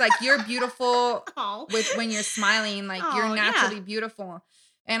 He's like, you're beautiful when you're smiling, like you're naturally beautiful.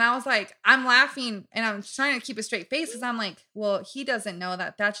 And I was like, I'm laughing and I'm trying to keep a straight face because I'm like, well, he doesn't know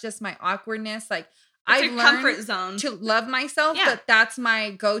that that's just my awkwardness. Like I've learned comfort zone to love myself, but that's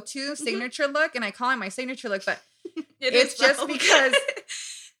my go-to signature look. And I call it my signature look, but it's just because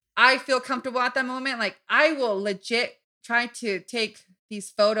I feel comfortable at that moment. Like I will legit try to take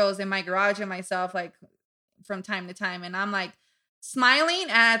these photos in my garage of myself, like from time to time. And I'm like smiling.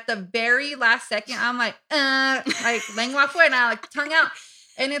 And at the very last second, I'm like laying off foot and I like tongue out.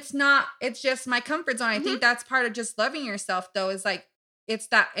 And it's just my comfort zone. I think that's part of just loving yourself though, is like, it's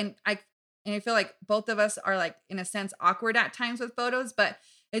that. And I feel like both of us are like, in a sense, awkward at times with photos, but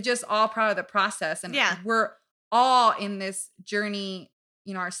it's just all part of the process. And we're all in this journey,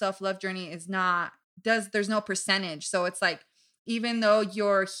 our self-love journey there's no percentage. So it's like, even though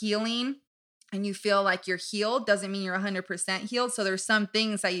you're healing and you feel like you're healed, doesn't mean you're 100% healed. So there's some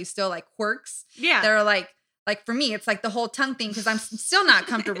things that you still like quirks that are like for me, it's like the whole tongue thing, because I'm still not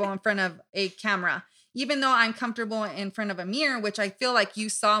comfortable in front of a camera, even though I'm comfortable in front of a mirror, which I feel like you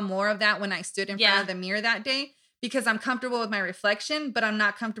saw more of that when I stood in front of the mirror that day, because I'm comfortable with my reflection, but I'm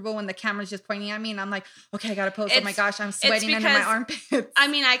not comfortable when the camera's just pointing at me and I'm like, okay, I got to pose. Oh my gosh, I'm sweating under my armpits. I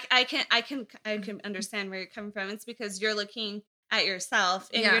mean, I can understand where you're coming from. It's because you're looking at yourself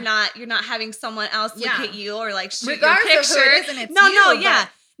and you're not having someone else look at you or like shoot regardless your picture. Of who it is, and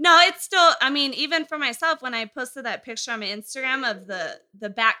it's No, it's still, I mean, even for myself, when I posted that picture on my Instagram of the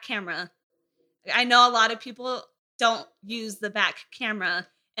back camera, I know a lot of people don't use the back camera,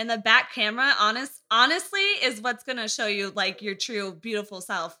 and the back camera, honestly, is what's going to show you like your true beautiful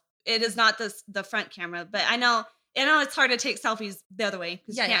self. It is not the front camera, but I know it's hard to take selfies the other way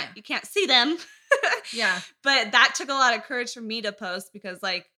because you can't see them. But that took a lot of courage for me to post, because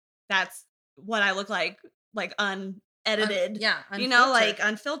like, that's what I look like unedited, like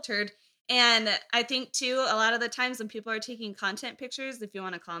unfiltered. And I think too, a lot of the times when people are taking content pictures, if you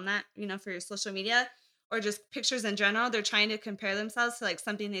want to call them that, for your social media or just pictures in general, they're trying to compare themselves to like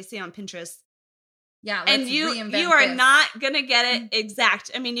something they see on Pinterest. Yeah. And you are not going to get it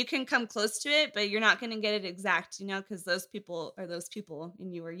exact. I mean, you can come close to it, but you're not going to get it exact, because those people are those people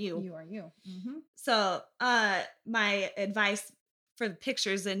and you are you. You are you. Mm-hmm. So my advice for the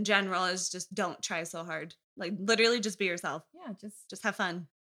pictures in general is just don't try so hard. Like literally just be yourself. Yeah. Just have fun.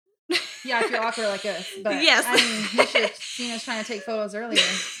 Yeah, if you're awkward like us. But yes. I mean, you should have seen us trying to take photos earlier.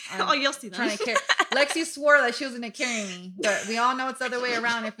 You'll see them. Lexi swore that she was going to carry me, but we all know it's the other way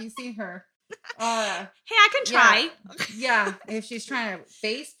around if you see her. Hey, I can try. Yeah, if she's trying to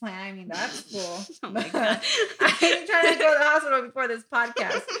face plant, I mean, that's cool. Oh my God. I ain't trying to go to the hospital before this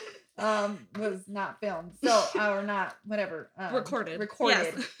podcast was not filmed. So, or not, whatever. Recorded.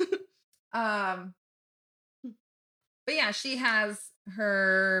 Yes. But yeah, she has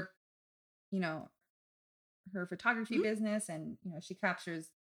her, her photography business, and, she captures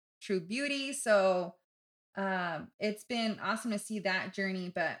true beauty. So, it's been awesome to see that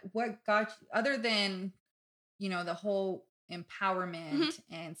journey. But what got you, other than, the whole empowerment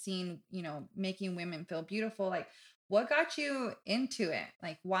and seeing, making women feel beautiful, like what got you into it?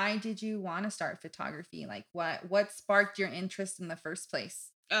 Like, why did you want to start photography? Like what sparked your interest in the first place?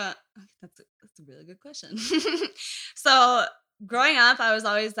 That's a really good question. So growing up, I was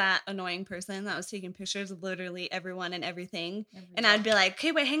always that annoying person that was taking pictures of literally everyone and everything. And I'd be like,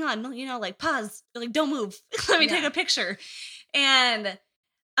 okay, wait, hang on. Like pause, like don't move. Let me take a picture. And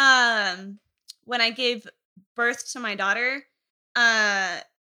when I gave birth to my daughter,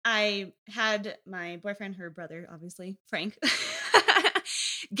 I had my boyfriend, her brother, obviously, Frank,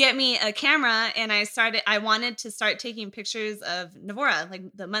 get me a camera, and I wanted to start taking pictures of Navora, like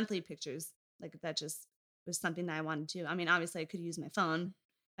the monthly pictures. Like that just was something that I wanted to. I mean, obviously I could use my phone.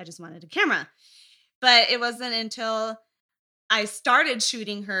 I just wanted a camera. But it wasn't until I started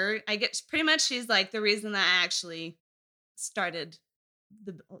shooting her, pretty much she's like the reason that I actually started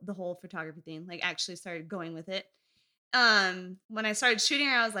the whole photography thing, like actually started going with it. When I started shooting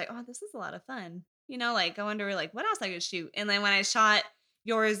her, I was like, oh, this is a lot of fun. Like I wonder like what else I could shoot. And then when I shot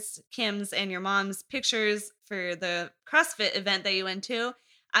yours, Kim's, and your mom's pictures for the CrossFit event that you went to,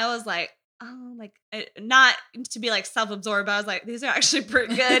 I was like, oh, like not to be like self-absorbed, but I was like, these are actually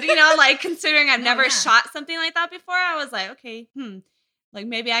pretty good. Like considering I've never shot something like that before, I was like, okay, like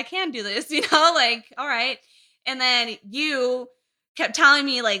maybe I can do this, like, all right. And then you kept telling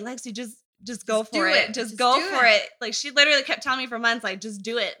me like, Lexi, just go for it. Just go for it. Like she literally kept telling me for months, like, just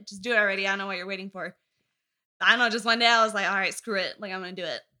do it. Just do it already. I don't know what you're waiting for. I don't know. Just one day I was like, all right, screw it. Like I'm going to do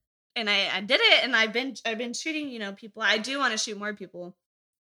it. And I did it. And I've been shooting, people. I do want to shoot more people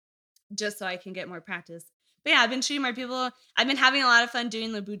just so I can get more practice. But yeah, I've been shooting more people. I've been having a lot of fun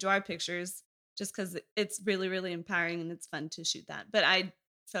doing the boudoir pictures just because it's really, really empowering and it's fun to shoot that. But I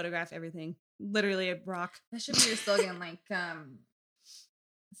photograph everything. Literally a rock. That should be your slogan, like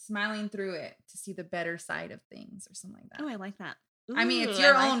smiling through it to see the better side of things or something like that. Oh, I like that. Ooh, I mean, it's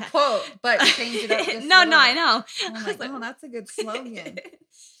your own quote, but change it up. No, I know. I'm like, oh, that's a good slogan.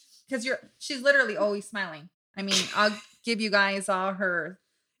 Because she's literally always smiling. I mean, I'll give you guys all her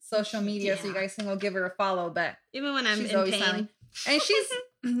social media so you guys can go give her a follow. But even when I'm in pain, smiling. And she's,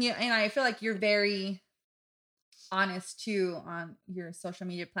 and I feel like you're very honest too on your social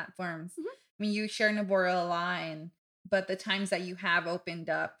media platforms. Mhm. I mean, you share Nabora a line, but the times that you have opened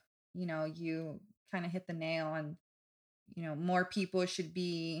up, you kind of hit the nail on, more people should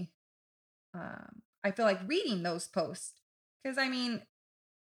be, I feel like reading those posts. Because I mean,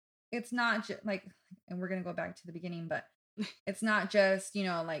 it's not just like, and we're going to go back to the beginning, but it's not just,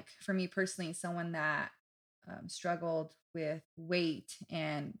 like for me personally, someone that struggled with weight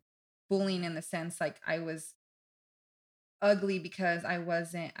and bullying in the sense like I was ugly because I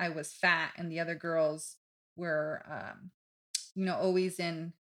was fat and the other girls were always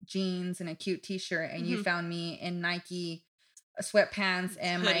in jeans and a cute t-shirt and you Mhm. found me in Nike sweatpants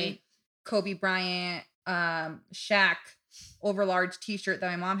and my Hoodie. Kobe Bryant Shaq overlarge t-shirt that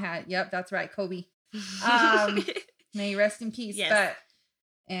my mom had. Yep, that's right, Kobe. May he rest in peace. Yes.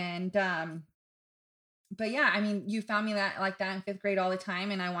 But yeah, I mean, you found me that like that in 5th grade all the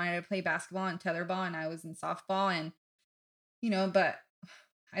time and I wanted to play basketball and tetherball and I was in softball and but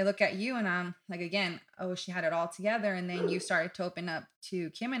I look at you and I'm like, again, oh, she had it all together. And then you started to open up to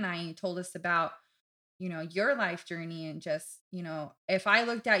Kim and I, and you told us about, your life journey. And just, if I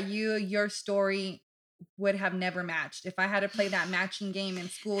looked at you, your story would have never matched. If I had to play that matching game in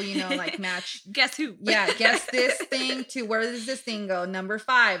school, like match. Guess who? Yeah, guess this thing to where does this thing go? Number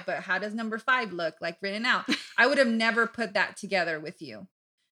 5. But how does number 5 look like written out? I would have never put that together with you.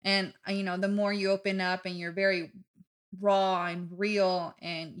 And, the more you open up and you're very raw and real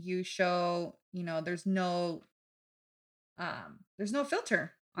and you show there's no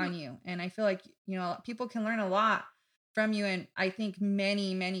filter on you, and I feel like people can learn a lot from you, and I think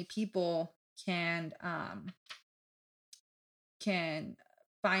many people can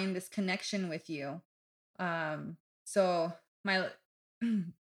find this connection with you. So my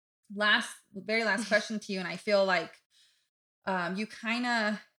very last question to you, and I feel like you kind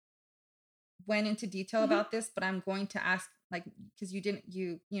of went into detail Mhm. about this, but I'm going to ask, like, because you didn't,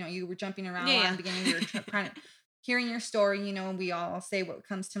 you were jumping around a lot in Yeah. the beginning. We were trying to hearing your story. We all say what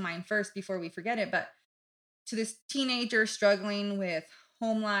comes to mind first before we forget it. But to this teenager struggling with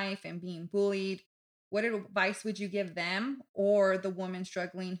home life and being bullied, what advice would you give them, or the woman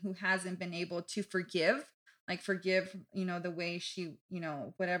struggling who hasn't been able to forgive, the way she,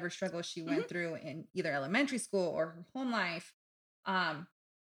 whatever struggle she Mhm. went through in either elementary school or her home life? Um,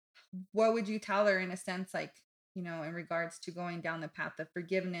 what would you tell her in a sense, like, in regards to going down the path of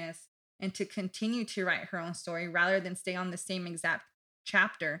forgiveness and to continue to write her own story rather than stay on the same exact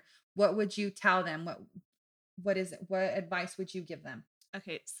chapter? What would you tell them? What is it? What advice would you give them?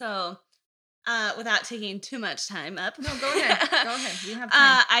 Okay, so without taking too much time up. No, go ahead. Go ahead. We have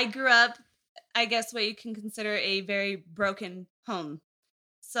time. I grew up, I guess what you can consider a very broken home.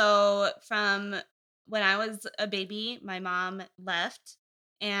 So from when I was a baby, my mom left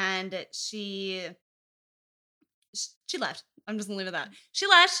and she left. I'm just gonna leave it at that. She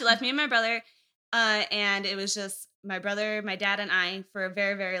left. She left me and my brother, and it was just my brother, my dad, and I for a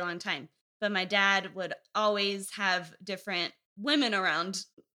very, very long time. But my dad would always have different women around,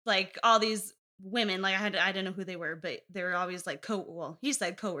 like all these women. Like I didn't know who they were, but they were always like well, he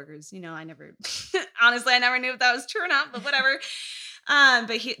said coworkers. I never, honestly, I never knew if that was true or not. But whatever.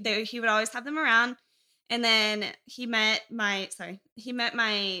 But he would always have them around. And then he met my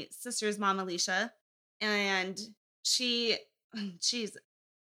sister's mom, Alicia, and she she's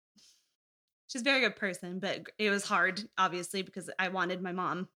she's a very good person, but it was hard obviously because I wanted my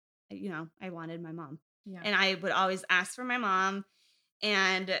mom. I wanted my mom. Yeah. And I would always ask for my mom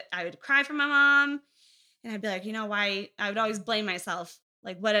and I would cry for my mom and I'd be like, why I would always blame myself.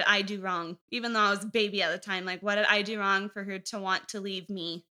 Like what did I do wrong? Even though I was a baby at the time, like what did I do wrong for her to want to leave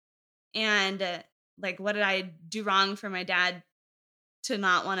me? And like what did I do wrong for my dad to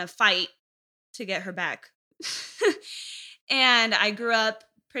not want to fight to get her back? And I grew up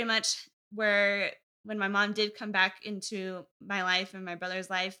pretty much where when my mom did come back into my life and my brother's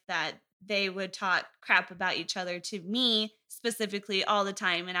life, that they would talk crap about each other to me specifically all the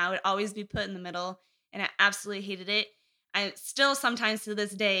time. And I would always be put in the middle. And I absolutely hated it. I still sometimes to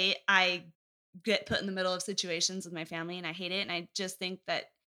this day, I get put in the middle of situations with my family and I hate it. And I just think that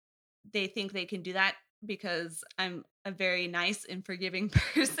they think they can do that because I'm a very nice and forgiving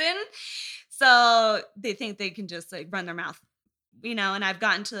person. So they think they can just like run their mouth, and I've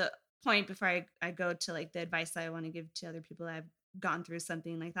gotten to the point before I go to like the advice I want to give to other people that have gone through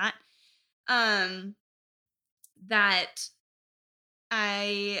something like that. That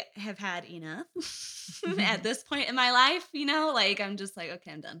I have had enough at this point in my life, like I'm just like,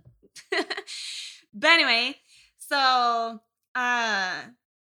 okay, I'm done. But anyway, so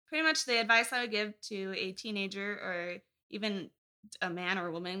pretty much the advice I would give to a teenager or even a man or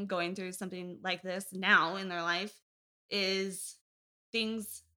a woman going through something like this now in their life is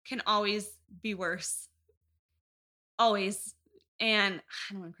things can always be worse. Always. And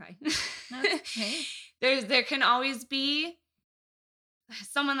I don't want to cry. That's okay. There can always be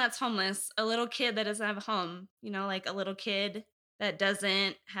someone that's homeless, a little kid that doesn't have a home, like a little kid that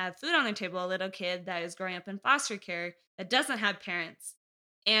doesn't have food on their table, a little kid that is growing up in foster care that doesn't have parents.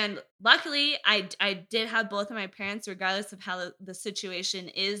 And luckily, I did have both of my parents, regardless of how the situation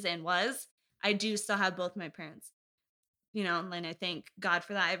is and was. I do still have both my parents, and I thank God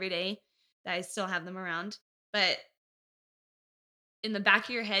for that every day that I still have them around. But in the back of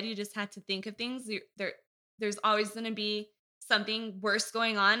your head, you just have to think of things. There's always going to be something worse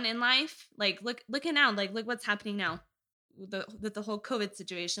going on in life. Like looking now, like look what's happening now with the whole COVID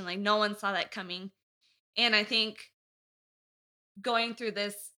situation. Like no one saw that coming. And I think going through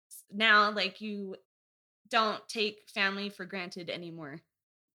this now, like you don't take family for granted anymore.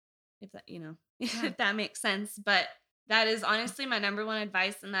 If that, Yeah. if that makes sense. But that is honestly my number one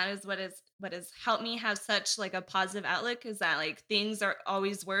advice. And that is what has helped me have such like a positive outlook, is that like things are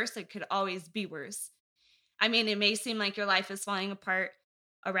always worse. It could always be worse. I mean, it may seem like your life is falling apart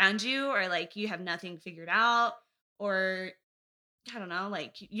around you, or like you have nothing figured out, or I don't know,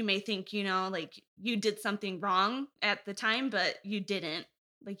 like you may think, like you did something wrong at the time, but you didn't.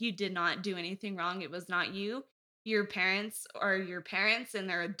 Like you did not do anything wrong. It was not you. Your parents are your parents and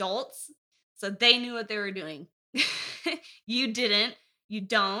they're adults. So they knew what they were doing. You didn't. You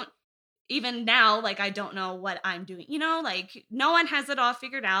don't. Even now, like I don't know what I'm doing. Like no one has it all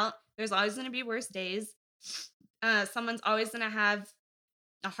figured out. There's always going to be worse days. Someone's always going to have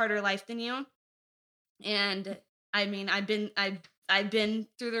a harder life than you. And I mean, I've been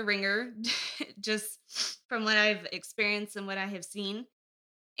through the ringer just from what I've experienced and what I have seen.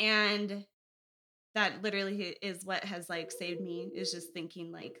 And that literally is what has like saved me, is just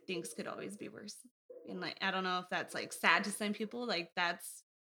thinking like things could always be worse. And like, I don't know if that's like sad to some people. Like that's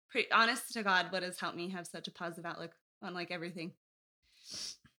pretty honest to God, what has helped me have such a positive outlook on like everything.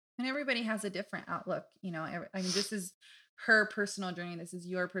 And everybody has a different outlook. I mean, this is her personal journey. This is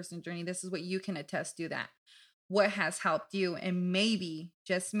your personal journey. This is what you can attest to, that what has helped you. And maybe,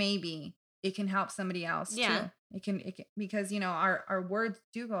 just maybe, it can help somebody else Yeah. too. It can, because, our words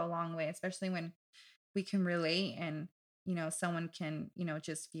do go a long way, especially when we can relate and, someone can,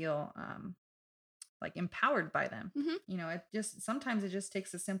 just feel, like empowered by them. Mm-hmm. Sometimes it just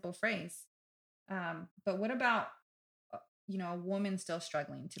takes a simple phrase. But what about, a woman still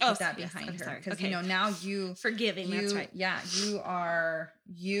struggling to put that yes, behind I'm her? sorry. Because, Okay. now you Forgiving, that's right. Yeah, you are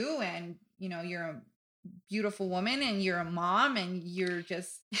you, and, you're a beautiful woman, and you're a mom, and you're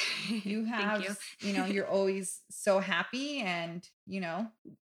just, you have, Thank you. you're always so happy, and,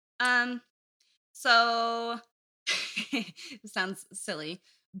 So it sounds silly,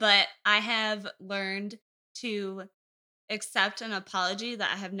 but I have learned to accept an apology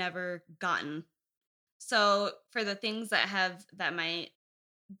that I have never gotten. So for the things that my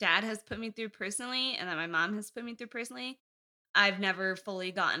dad has put me through personally and that my mom has put me through personally, I've never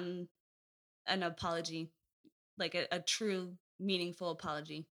fully gotten an apology, like a true meaningful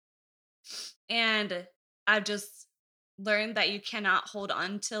apology. And I've just learned that you cannot hold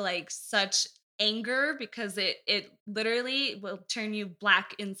on to like such anger, because it literally will turn you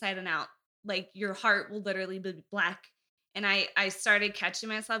black inside and out. Like your heart will literally be black. And I started catching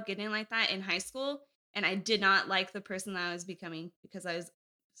myself getting like that in high school, and I did not like the person that I was becoming, because I was,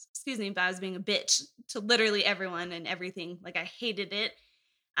 excuse me, but I was being a bitch to literally everyone and everything. Like I hated it.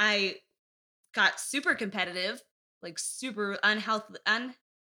 I got super competitive, like super yeah, unhealthily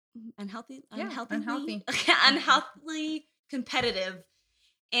unhealthy. unhealthily competitive.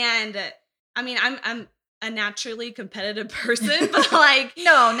 And I mean, I'm a naturally competitive person, but like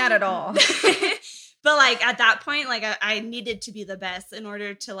No, not at all. but like at that point, like I needed to be the best in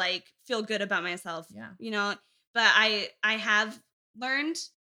order to like feel good about myself. Yeah. But I have learned,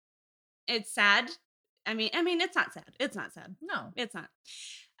 it's sad. I mean it's not sad. It's not sad. No. It's not.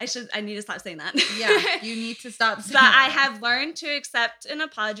 I need to stop saying that. Yeah, you need to stop saying But I that. have learned to accept an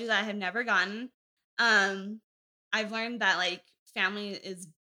apology that I have never gotten. I've learned that like family is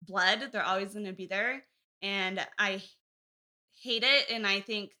blood. They're always going to be there. And I hate it. And I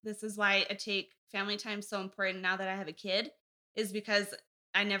think this is why I take family time so important now that I have a kid, is because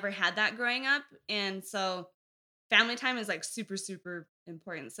I never had that growing up. And so family time is like super, super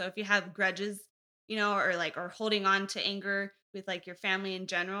important. So if you have grudges, or holding on to anger with like your family in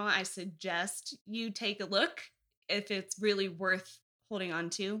general, I suggest you take a look if it's really worth holding on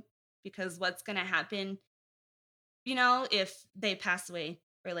to, because what's going to happen, if they pass away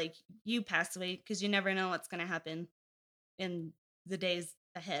or like you pass away, because you never know what's going to happen in the days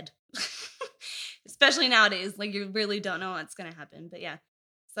ahead. Especially nowadays, like you really don't know what's going to happen. But yeah.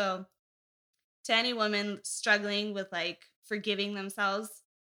 So to any woman struggling with like forgiving themselves,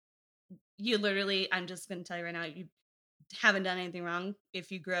 you literally, I'm just going to tell you right now, you haven't done anything wrong.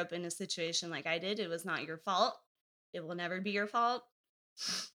 If you grew up in a situation like I did, it was not your fault. It will never be your fault.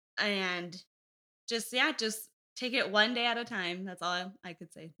 And just, yeah, just take it one day at a time. That's all I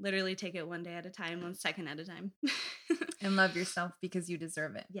could say. Literally take it one day at a time, 1 second at a time. And love yourself because you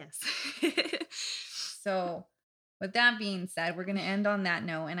deserve it. Yes. So with that being said, we're going to end on that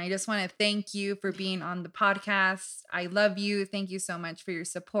note. And I just want to thank you for being on the podcast. I love you. Thank you so much for your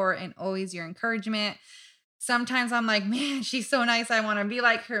support and always your encouragement. Sometimes I'm like, man, she's so nice. I want to be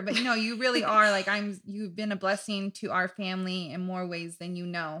like her. But you know, you really are like, you've been a blessing to our family in more ways than you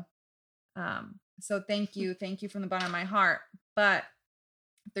know. So thank you. Thank you from the bottom of my heart. But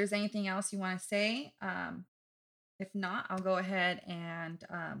if there's anything else you want to say, if not, I'll go ahead and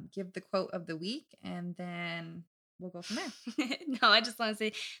give the quote of the week and then we'll go from there. No, I just want to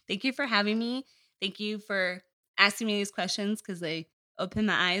say thank you for having me. Thank you for asking me these questions because they opened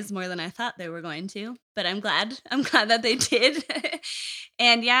my eyes more than I thought they were going to. But I'm glad. I'm glad that they did.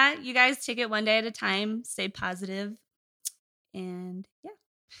 And yeah, you guys take it one day at a time. Stay positive. And yeah.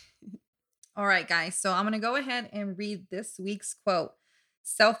 All right, guys. So I'm going to go ahead and read this week's quote.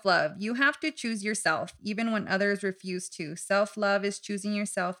 Self-love. You have to choose yourself, even when others refuse to. Self-love is choosing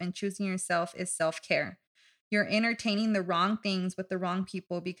yourself, and choosing yourself is self-care. You're entertaining the wrong things with the wrong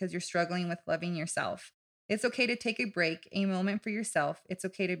people because you're struggling with loving yourself. It's okay to take a break, a moment for yourself. It's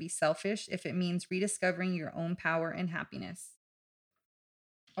okay to be selfish if it means rediscovering your own power and happiness.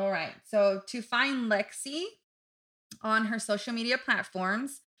 All right. So to find Lexi on her social media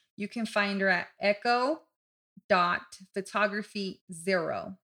platforms, you can find her at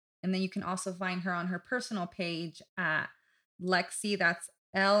echo.photography0. And then you can also find her on her personal page at Lexi, that's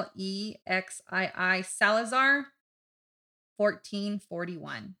Lexii Salazar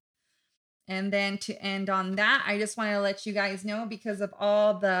 1441. And then to end on that, I just want to let you guys know, because of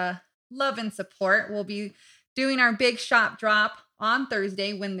all the love and support, we'll be doing our big shop drop on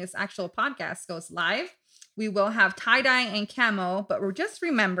Thursday when this actual podcast goes live. We will have tie-dye and camo, but we'll just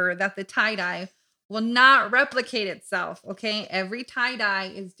remember that the tie-dye will not replicate itself, okay? Every tie-dye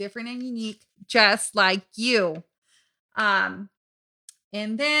is different and unique, just like you. And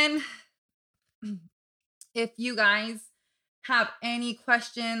then if you guys have any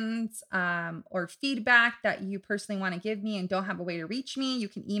questions or feedback that you personally want to give me and don't have a way to reach me, you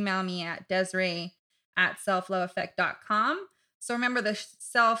can email me at Desiree@selfloveeffect.com. So remember, the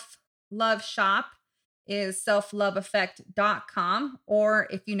self-love shop is selfloveeffect.com, or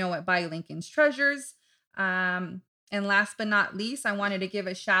if you know it, by Lincoln's Treasures. And last but not least, I wanted to give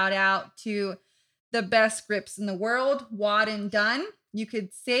a shout out to the best grips in the world, Wad and Dunn. You could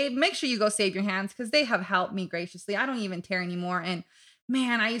make sure you go save your hands because they have helped me graciously. I don't even tear anymore. And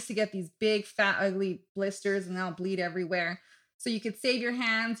man, I used to get these big, fat, ugly blisters and I'll bleed everywhere. So you could save your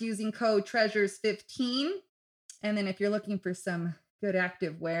hands using code TREASURES15. And then if you're looking for some good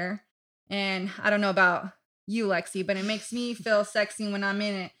active wear, and I don't know about you, Lexi, but it makes me feel sexy when I'm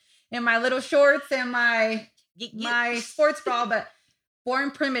in it, in my little shorts and my sports bra. But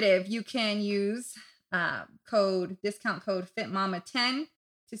Born Primitive, you can use discount code FitMama10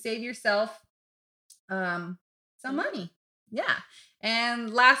 to save yourself some money. Yeah.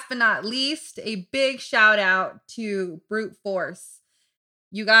 And last but not least, a big shout out to Brute Force.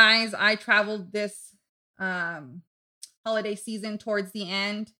 You guys, I traveled this holiday season towards the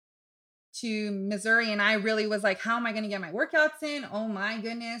end to Missouri, and I really was like, how am I going to get my workouts in? Oh my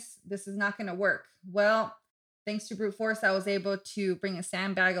goodness, this is not going to work. Well, thanks to Brute Force, I was able to bring a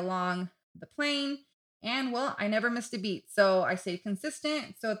sandbag along the plane, and well, I never missed a beat. So I stayed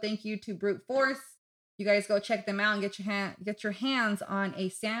consistent. So thank you to Brute Force. You guys go check them out and get your hands on a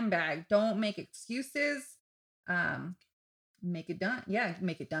sandbag. Don't make excuses. Make it done. Yeah,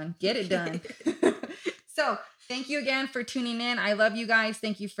 make it done. Get it done. So thank you again for tuning in. I love you guys.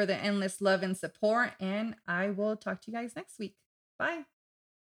 Thank you for the endless love and support. And I will talk to you guys next week. Bye.